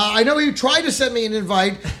 I know he tried to send me an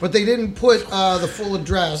invite, but they didn't put the full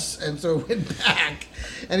address, and so it went back.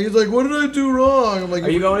 And he's like, "What did I do wrong?" I'm like, Are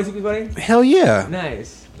you going to CB's wedding? Hell yeah.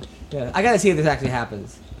 Nice. Yeah. I gotta see if this actually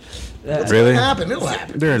happens. Really? It'll happen. It'll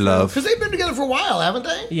happen. They're in love. Because they've been together for a while, haven't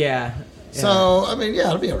they? Yeah. So I mean, yeah,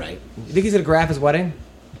 it'll be all right. You think he's gonna graph his wedding?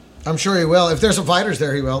 I'm sure he will. If there's some fighters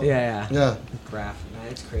there, he will. Yeah. Yeah. Graph. Man,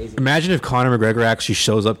 it's crazy. Imagine if Conor McGregor actually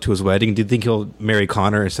shows up to his wedding. Do you think he'll marry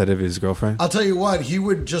Conor instead of his girlfriend? I'll tell you what, he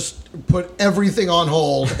would just put everything on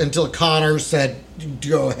hold until Connor said,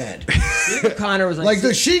 "Go ahead." Connor was like,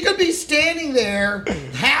 She could be standing there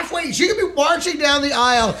halfway. She could be marching down the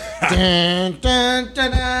aisle. Dun, dun,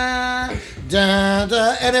 dun, dun, dun,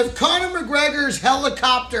 dun. And if Conor McGregor's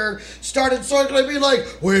helicopter started circling, I'd be like,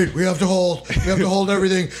 "Wait, we have to hold. We have to hold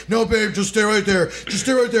everything. No, babe, just stay right there. Just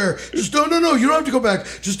stay right there. Just no. You don't have to go back.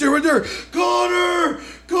 Just stay right there. Conor,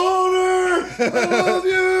 Connor, I love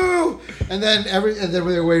you. And then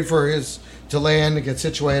they're waiting for his to land and get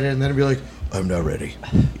situated, and then he'd be like, I'm not ready.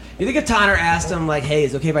 You think if Tanner asked him, like, hey,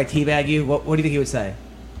 is it okay if I teabag you? What do you think he would say?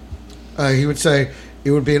 He would say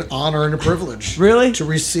it would be an honor and a privilege. Really? To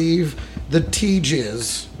receive the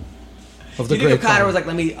tea-jizz of the You think great if Connor Connor. was like,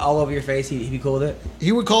 let me all over your face, he'd be cool with it?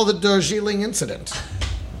 He would call it the Darjeeling incident.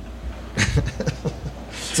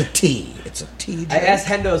 It's a tea. It's a tea. I asked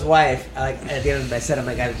Hendo's wife, like, at the end of the I said, I'm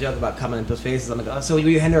like, I had a joke about coming into those faces. I'm like, oh, so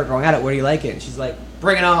you and Hendo are going at it. Where do you like it? And she's like,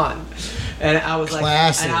 bring it on. And I was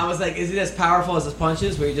Classy. like, is it as powerful as his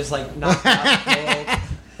punches? Where you just like knock out?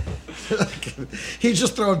 He's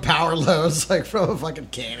just throwing power loads like from a fucking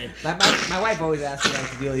cannon. My wife always asks me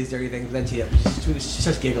like, to do these dirty things, but then she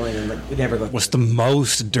starts giggling and like, we never go. What's the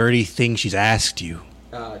most dirty thing she's asked you?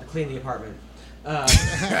 To clean the apartment. It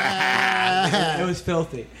was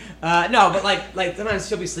filthy. No, but like sometimes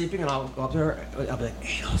she'll be sleeping and I'll go up to her. I'll be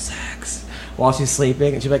like, anal sex while she's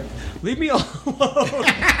sleeping, and she'll be like, leave me alone.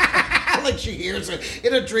 Like she hears it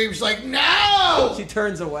in a dream. She's like, no. She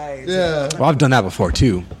turns away. Yeah. Well, I've done that before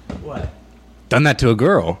too. What? Done that to a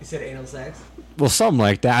girl. You said anal sex? Well, something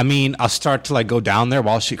like that. I mean, I'll start to like go down there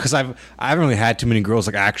while because I haven't really had too many girls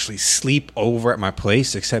like actually sleep over at my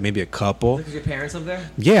place, except maybe a couple. Because your parents live there?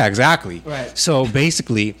 Yeah, exactly. Right. So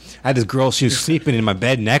basically, I had this girl. She was sleeping in my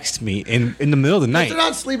bed next to me in the middle of the night. They're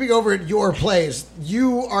not sleeping over at your place.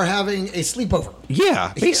 You are having a sleepover.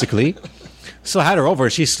 Yeah, basically. So I had her over.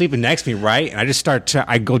 She's sleeping next to me, right? And I just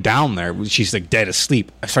I go down there. She's like dead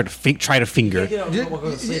asleep. I start to try to finger. You don't go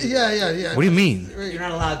to sleep. Yeah. What do you mean? You're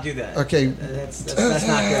not allowed to do that. Okay. That's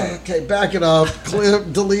not good. Okay, back it up.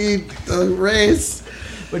 Clip, delete, erase.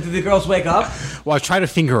 But did the girls wake up? Well, I tried to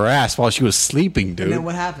finger her ass while she was sleeping, dude. And then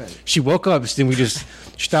what happened? She woke up, then she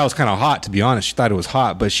thought it was kind of hot, to be honest. She thought it was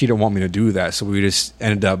hot, but she didn't want me to do that. So we just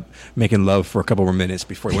ended up making love for a couple more minutes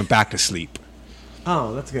before we went back to sleep.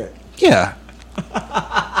 Oh, that's good. Yeah.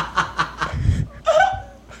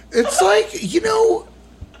 It's like,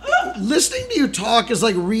 listening to you talk is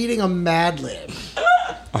like reading a Mad Lib.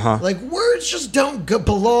 Uh-huh. Like, words just don't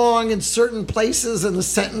belong in certain places in the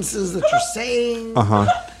sentences that you're saying. Uh-huh.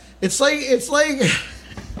 It's like It's like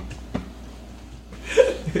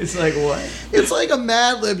what? it's like a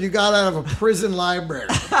Mad Lib you got out of a prison library.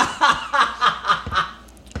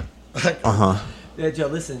 Uh-huh. Yeah, Joe,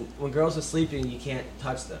 listen. When girls are sleeping, you can't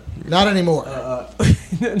touch them. Not anymore.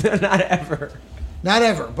 Not ever. Not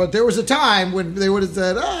ever. But there was a time when they would have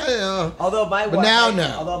said, Although my But wife, now,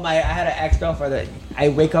 no. Although I had an ex-girlfriend that I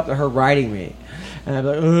wake up to her riding me, and I'm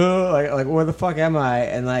like, ugh, like where the fuck am I?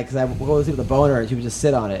 And like, cause I would go to sleep with a boner, and she would just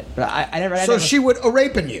sit on it. But I never. So she would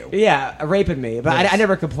raping you. Yeah, raping me. But Yes. I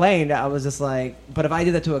never complained. I was just like, but if I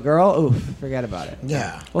did that to a girl, oof, forget about it.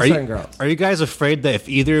 Yeah. Well, certain girls. Are you guys afraid that if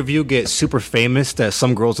either of you get super famous, that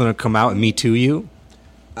some girl's gonna come out and Me Too you?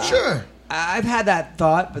 Sure. I've had that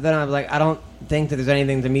thought, but then I'm like, I don't think that there's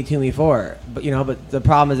anything to Me Too me for. But but the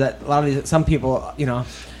problem is that a lot of some people,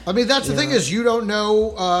 I mean, that's the thing is you don't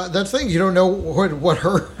know. That's the thing, you don't know what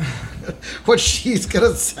her, what she's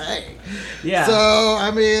gonna say. Yeah. So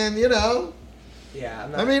I mean, Yeah.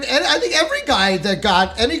 I'm not, I mean, and I think every guy that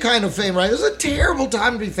got any kind of fame, right? This is a terrible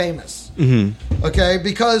time to be famous. Mm-hmm. Okay,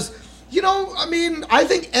 because I mean, I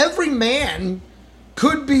think every man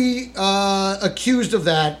could be accused of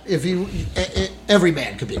that if every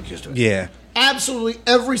man could be accused of it. Yeah. Absolutely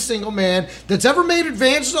every single man that's ever made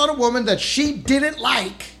advances on a woman that she didn't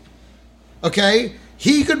like, okay,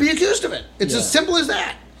 he could be accused of it. It's as simple as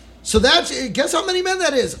that. So guess how many men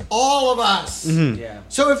that is? All of us. yeah.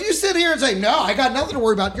 So if you sit here and say, no, I got nothing to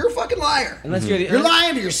worry about, you're a fucking liar. Unless You're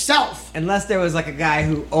lying to yourself. Unless there was like a guy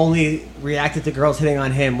who only reacted to girls hitting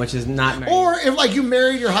on him, which is not married. Or if like you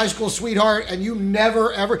married your high school sweetheart and you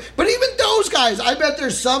never ever, but even those guys, I bet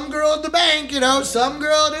there's some girl at the bank, some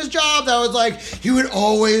girl at his job that was like, he would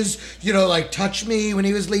always, like touch me when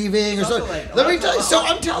he was leaving or something. Like, Let me tell you, so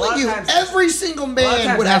I'm telling you, every single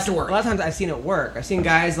man would have to work. A lot of times I've seen it work. I've seen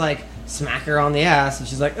guys like smack her on the ass and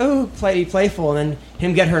she's like, oh, playful, and then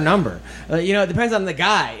him get her number. It depends on the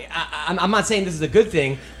guy. I'm not saying this is a good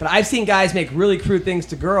thing, but I've seen guys make really crude things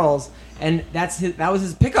to girls, and that was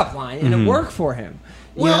his pickup line, and it worked for him.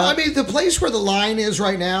 Well, I mean, the place where the line is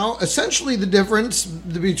right now, essentially the difference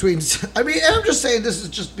between, I mean, I'm just saying this is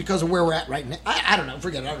just because of where we're at right now. I don't know,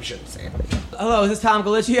 forget it, I shouldn't say it. Hello, is this Tom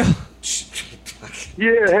Galicchio?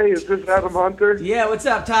 Yeah, hey, is this Adam Hunter? Yeah, what's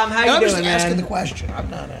up, Tom? How you I'm doing, just man? asking the question. I'm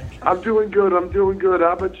not asking. I'm doing good.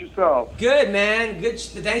 How about yourself? Good, man. Good.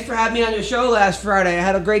 Thanks for having me on your show last Friday. I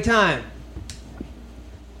had a great time.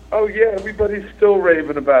 Oh, yeah, everybody's still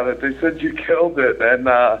raving about it. They said you killed it, and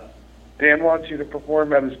Dan wants you to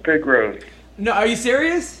perform at his pig roast. No, are you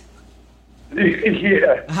serious?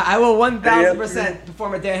 Yeah. I will 1,000%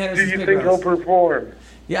 perform at Dan Do Henderson's you Big think he'll Roast. perform?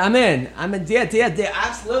 Yeah, I'm in. Yeah,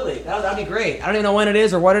 absolutely. That'd be great. I don't even know when it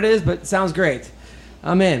is or what it is, but it sounds great.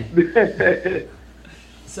 I'm in.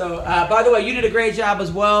 So, by the way, you did a great job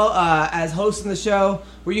as well as hosting the show.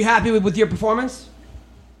 Were you happy with your performance?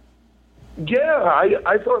 Yeah,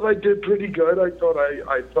 I thought I did pretty good. I thought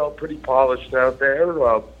I felt pretty polished out there.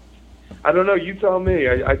 I don't know. You tell me.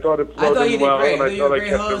 I thought it flowed in well, and I thought I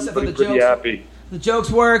kept everybody pretty happy. The jokes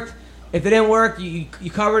worked. If they didn't work, you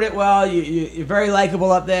covered it well. You're very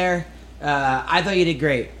likable up there. I thought you did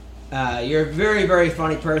great. You're a very, very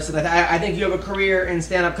funny person. I think you have a career in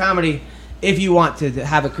stand-up comedy if you want to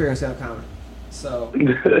have a career in stand-up comedy. So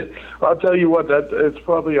I'll tell you what, it's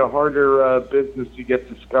probably a harder business to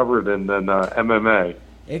get discovered in than MMA.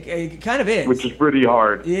 It kind of is. Which is pretty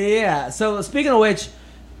hard. Yeah. So speaking of which,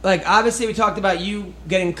 like obviously we talked about you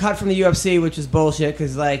getting cut from the UFC, which is bullshit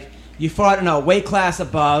because like you fought in a weight class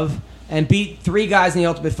above and beat 3 guys in the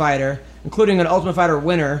Ultimate Fighter, including an Ultimate Fighter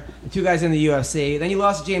winner and 2 guys in the UFC. Then you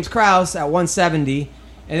lost to James Krause at 170,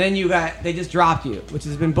 and then they just dropped you, which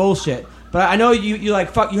has been bullshit. But I know you you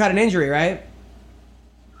had an injury, right?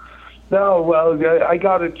 No, well, I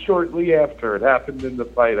got it shortly after. It happened in the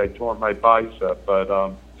fight. I tore my bicep,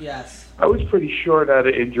 but Yes. I was pretty short out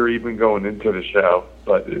of injury even going into the show.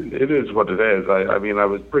 But it is what it is. I mean, I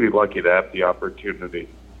was pretty lucky to have the opportunity.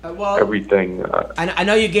 Well, Everything. I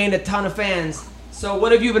know you gained a ton of fans. So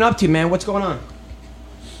what have you been up to, man? What's going on?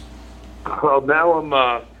 Well, now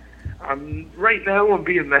I'm right now. I'm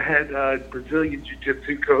being the head Brazilian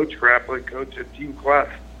Jiu-Jitsu coach, grappling coach at Team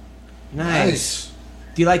Quest. Nice.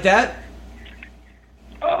 Do you like that?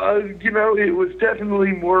 It was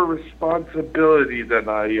definitely more responsibility than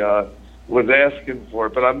I was asking for,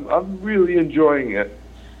 but I'm really enjoying it.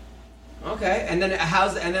 Okay, and then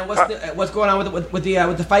what's going on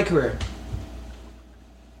with the fight career?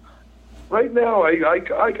 Right now, I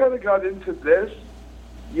kind of got into this,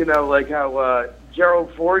 like how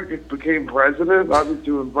Gerald Ford became president. I was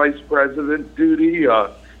doing vice president duty,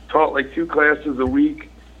 taught like 2 classes a week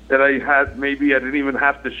that I didn't even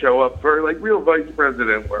have to show up for, like real vice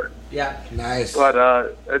president work. Yeah. Nice. But,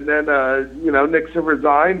 and then, Nixon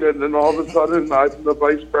resigned, and then all of a sudden I'm the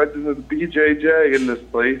vice president of the BJJ in this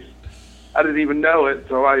place. I didn't even know it,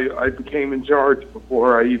 so I became in charge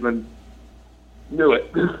before I even knew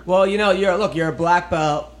it. Well, you're a black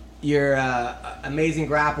belt. You're an amazing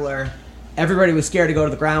grappler. Everybody was scared to go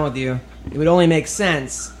to the ground with you. It would only make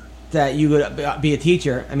sense that you would be a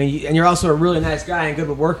teacher. I mean, and you're also a really nice guy and good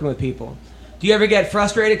with working with people. Do you ever get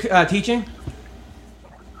frustrated teaching?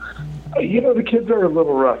 The kids are a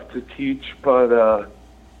little rough to teach, but,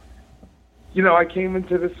 I came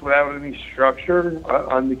into this without any structure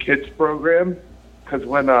on the kids program because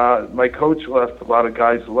when my coach left, a lot of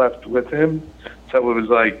guys left with him. So it was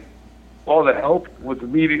like all the help was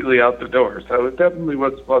immediately out the door. So it definitely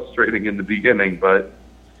was frustrating in the beginning, but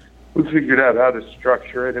we figured out how to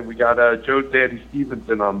structure it, and we got Joe Daddy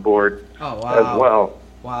Stevenson on board as well.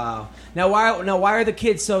 Wow. Now, why are the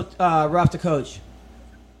kids so rough to coach?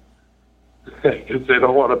 Because they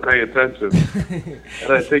don't want to pay attention.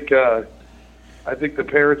 And I think the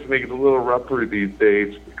parents make it a little rougher these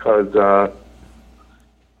days because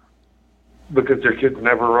their kids are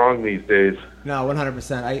never wrong these days. No,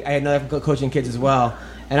 100%. I know that from coaching kids as well.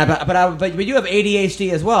 And but you have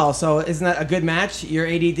ADHD as well, so isn't that a good match? Your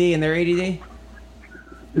ADD and their ADD?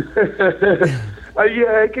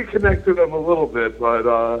 Yeah, I can connect to them a little bit, but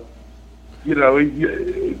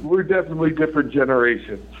we're definitely different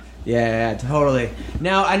generations. Yeah, totally.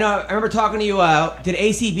 Now I remember talking to you. Did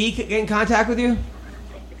ACB get in contact with you?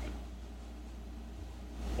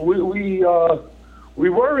 We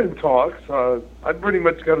were in talks. I pretty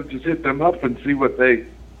much got to just hit them up and see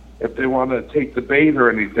if they want to take the bait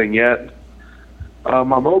or anything yet.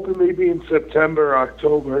 I'm hoping maybe in September,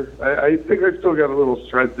 October. I think I still got a little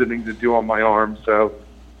strengthening to do on my arm, so.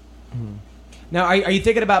 Now, are you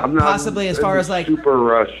thinking about possibly as far as like super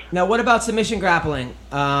rush? Now, what about submission grappling?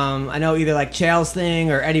 I know either like Chael's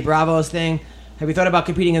thing or Eddie Bravo's thing. Have you thought about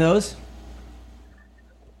competing in those?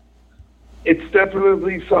 It's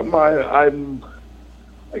definitely something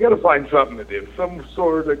I got to find something to do, some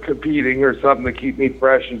sort of competing or something to keep me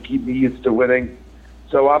fresh and keep me used to winning.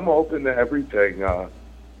 So I'm open to everything. I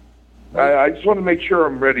just want to make sure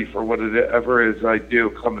I'm ready for whatever it is I do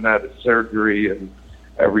coming out of surgery and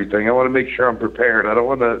everything. I want to make sure I'm prepared. I don't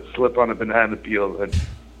want to slip on a banana peel and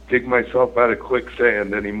dig myself out of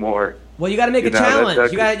quicksand anymore. Well, you got to make a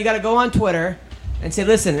challenge. You got to go on Twitter and say,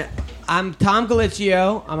 "Listen, I'm Tom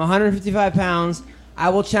Galicchio. I'm 155 pounds. I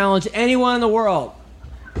will challenge anyone in the world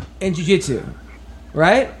in jiu-jitsu,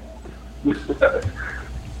 right?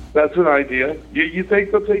 That's an idea. You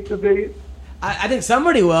think they'll take the bait? I think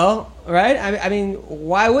somebody will, right? I mean,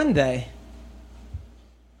 why wouldn't they?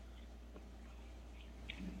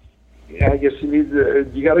 Yeah, I guess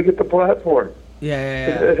you got to get the platform.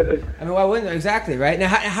 Yeah. I mean, why wouldn't they? Exactly, right? Now,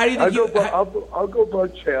 how do you think I'll go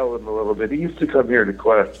Bud Challen a little bit. He used to come here to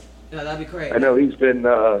Quest. No, that'd be great. I know he's been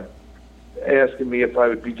asking me if I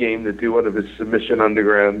would be game to do one of his submission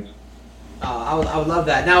undergrounds. Oh, I would love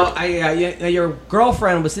that. Now, your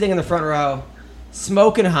girlfriend was sitting in the front row,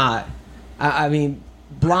 smoking hot. I mean,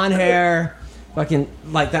 blonde hair, fucking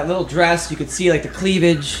like that little dress. You could see like the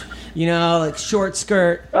cleavage, you know, like short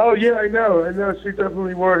skirt. Oh yeah, I know. She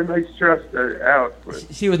definitely wore a nice dress out.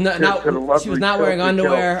 She was not wearing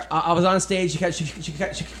underwear. I was on stage. She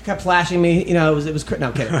kept flashing me. You know, it was. No,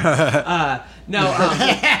 I'm kidding. I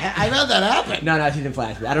know that happened. No, she didn't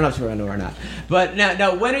flash me. I don't know if she wore underwear or not. But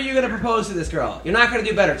now, when are you going to propose to this girl? You're not going to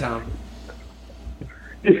do better, Tom.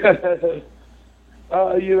 Yeah.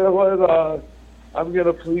 You know what? I'm going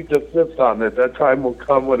to plead the fifth on it. That time will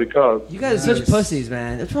come when it comes. You guys are such pussies,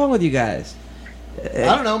 man. What's wrong with you guys?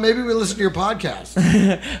 I don't know. Maybe we listen to your podcast.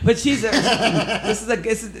 But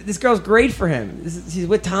this girl's great for him. She's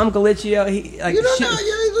with Tom Galicchio.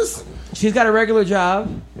 She's got a regular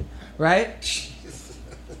job, right?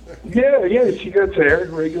 Yeah. She gets hair,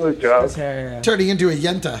 regular job. Turning into a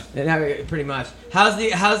yenta. Yeah, pretty much. How's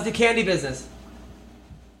the candy business?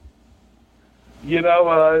 You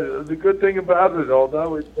know, the good thing about it,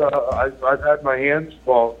 although it's, I've had my hands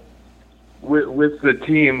full with the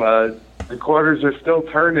team. The quarters are still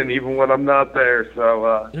turning even when I'm not there,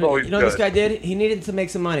 so it's always you know good. What this guy did? He needed to make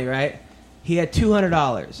some money, right? He had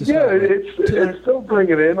 $200. Yeah, it's still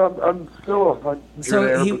bringing in. I'm still a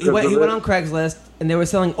So he went on Craigslist, and they were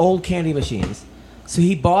selling old candy machines. So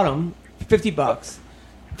he bought them for $50.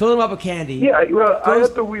 Filled them up with candy. Yeah, well, I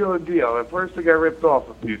had the wheel and deal. At first, I got ripped off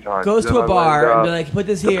a few times. Goes to a bar and be like, put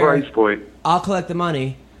this here. The price point. I'll collect the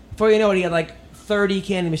money. Before you know it, he had like 30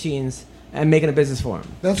 candy machines and making a business for him.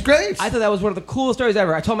 That's great. I thought that was one of the coolest stories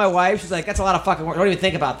ever. I told my wife, she's like, that's a lot of fucking work. Don't even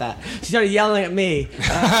think about that. She started yelling at me. You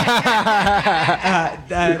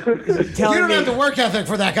don't have the work ethic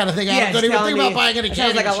for that kind of thing. Yeah, don't even think about buying any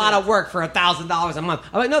candy. Sounds like a lot of work for $1,000 a month.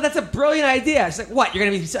 I'm like, no, that's a brilliant idea. She's like, what? You're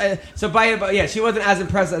going to be... So buy it... Yeah, she wasn't as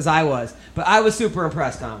impressed as I was. But I was super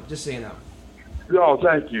impressed, Tom, just so you know. No,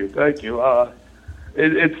 thank you.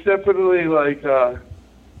 It's definitely like...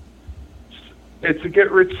 It's a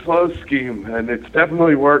get-rich-slow scheme, and it's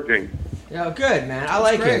definitely working. Yeah, good, man. I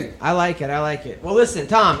like it. I like it. Well, listen,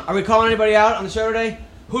 Tom, are we calling anybody out on the show today?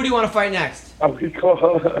 Who do you want to fight next? I'm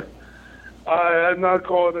not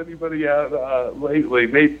calling anybody out lately.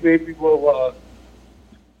 Maybe we'll... as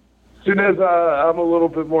soon as I'm a little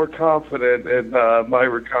bit more confident in my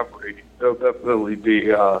recovery, there'll definitely be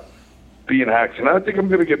an action. I think I'm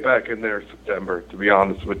going to get back in there in September, to be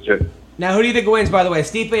honest with you. Now, who do you think wins, by the way,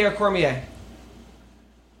 Stipe or Cormier?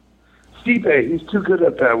 Stipe, he's too good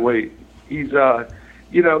at that weight. He's,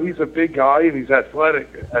 he's a big guy and he's athletic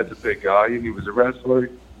as a big guy, and he was a wrestler.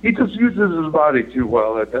 He just uses his body too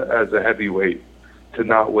well as a heavyweight to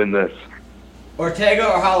not win this.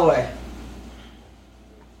 Ortega or Holloway?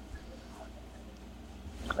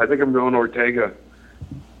 I think I'm going Ortega.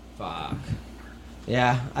 Fuck.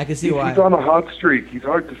 Yeah, I can see why. He's on a hot streak. He's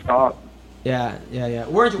hard to stop. Yeah.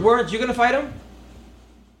 Weren't you going to fight him?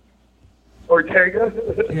 Ortega?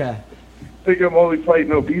 Yeah. I think I'm only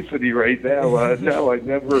fighting obesity right now. No, I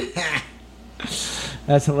never.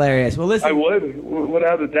 That's hilarious. Well, listen. I would,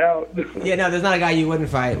 without a doubt. Yeah, no, there's not a guy you wouldn't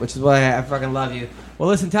fight, which is why I fucking love you. Well,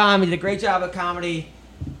 listen, Tom, you did a great job at comedy.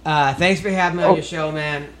 Thanks for having me on your show,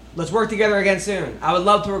 man. Let's work together again soon. I would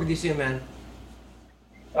love to work with you soon, man.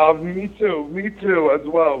 Me too, as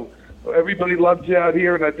well. Everybody loves you out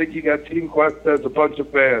here, and I think you got Team Quest as a bunch of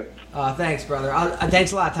fans. Thanks, brother.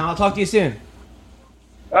 Thanks a lot, Tom. I'll talk to you soon.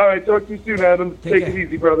 All right, talk to you soon, Adam. Take it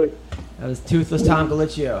easy, brother. That was Toothless Tom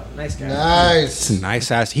Galicchio. Nice guy. Nice. It's a nice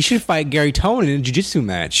ass. He should fight Gary Tone in a jiu-jitsu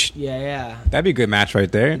match. Yeah. That'd be a good match right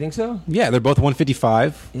there. You think so? Yeah, they're both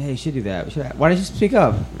 155. Yeah, you should do that. Why didn't you speak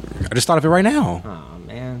up? I just thought of it right now. Oh,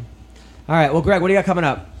 man. All right, well, Greg, what do you got coming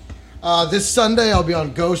up? This Sunday, I'll be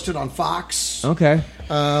on Ghosted on Fox. Okay.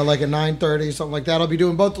 Like at 9:30, something like that. I'll be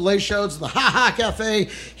doing both the late shows at the Ha Ha Cafe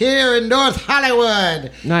here in North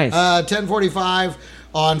Hollywood. Nice. 10:45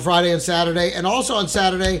 on Friday and Saturday. And also on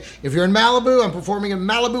Saturday, if you're in Malibu, I'm performing in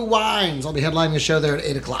Malibu Wines. I'll be headlining a show there at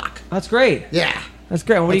 8 o'clock. That's great. Yeah. That's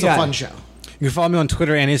great. What do you got? It's a fun show. You can follow me on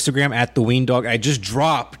Twitter and Instagram at The Ween Dog. I just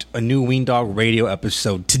dropped a new Ween Dog radio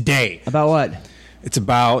episode today. About what? It's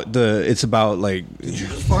about like... Did you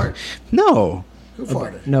just fart? No. Who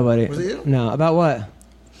farted? Nobody. Was it you? No. About what?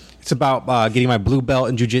 It's about getting my blue belt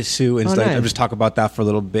in jiu-jitsu and stuff. nice. I just talk about that for a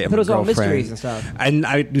little bit. I thought it was all mysteries and stuff. And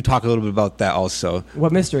I do talk a little bit about that also.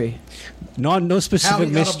 What mystery? No specific How he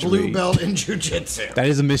got mystery. a blue belt in jiu-jitsu. That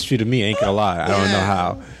is a mystery to me. Ain't gonna lie. I don't know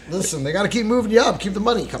how. Listen, they got to keep moving you up. Keep the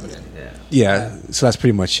money coming in. Yeah. So that's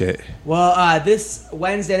pretty much it. Well, this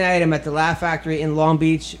Wednesday night I'm at the Laugh Factory in Long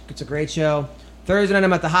Beach. It's a great show. Thursday night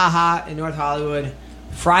I'm at the Ha Ha in North Hollywood.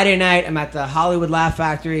 Friday night I'm at the Hollywood Laugh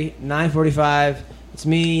Factory, 9:45. It's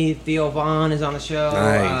me. Theo Vaughn is on the show.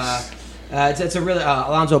 Nice. It's a really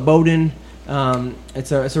Alonzo Bowden.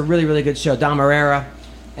 It's a really, really good show. Dom Herrera.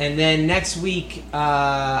 And then next week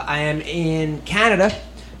I am in Canada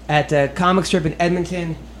at the Comic Strip in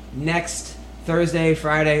Edmonton. Next Wednesday,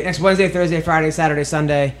 Thursday, Friday, Saturday,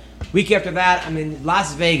 Sunday. Week after that I'm in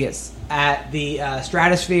Las Vegas at the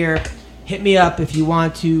Stratosphere. Hit me up if you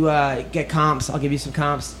want to get comps. I'll give you some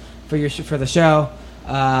comps for the show.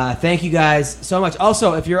 Thank you guys so much.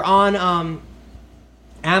 Also, if you're on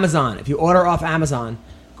Amazon, if you order off Amazon,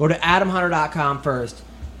 go to adamhunter.com first.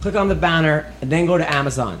 Click on the banner and then go to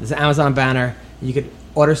Amazon. There's an Amazon banner. You can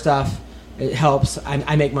order stuff. It helps.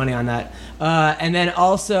 I make money on that. And then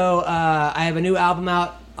also, I have a new album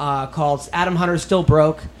out called Adam Hunter Still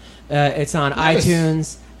Broke. It's on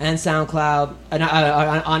iTunes and SoundCloud,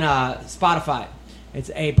 on Spotify. It's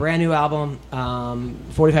a brand new album,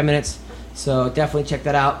 45 minutes. So definitely check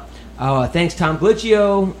that out. Thanks, Tom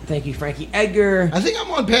Gluccio. Thank you, Frankie Edgar. I think I'm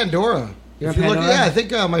on Pandora. You're If on you look, Pandora? yeah, I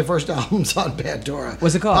think my first album's on Pandora.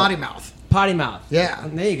 What's it called? Potty Mouth. Potty Mouth. Yeah.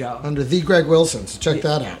 There you go. Under the Greg Wilson. So check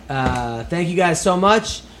that out. Thank you guys so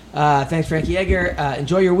much. Thanks, Frankie Edgar.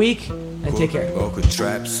 Enjoy your week and take care. Åker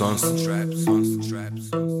trap sonsen, trap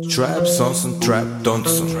sonsen, trap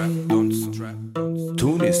donsen.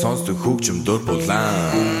 Түүний сонсдог хөгжим дур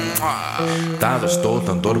булаан. Даадar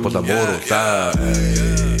стуулан дур булаа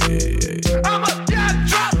мууруулаа.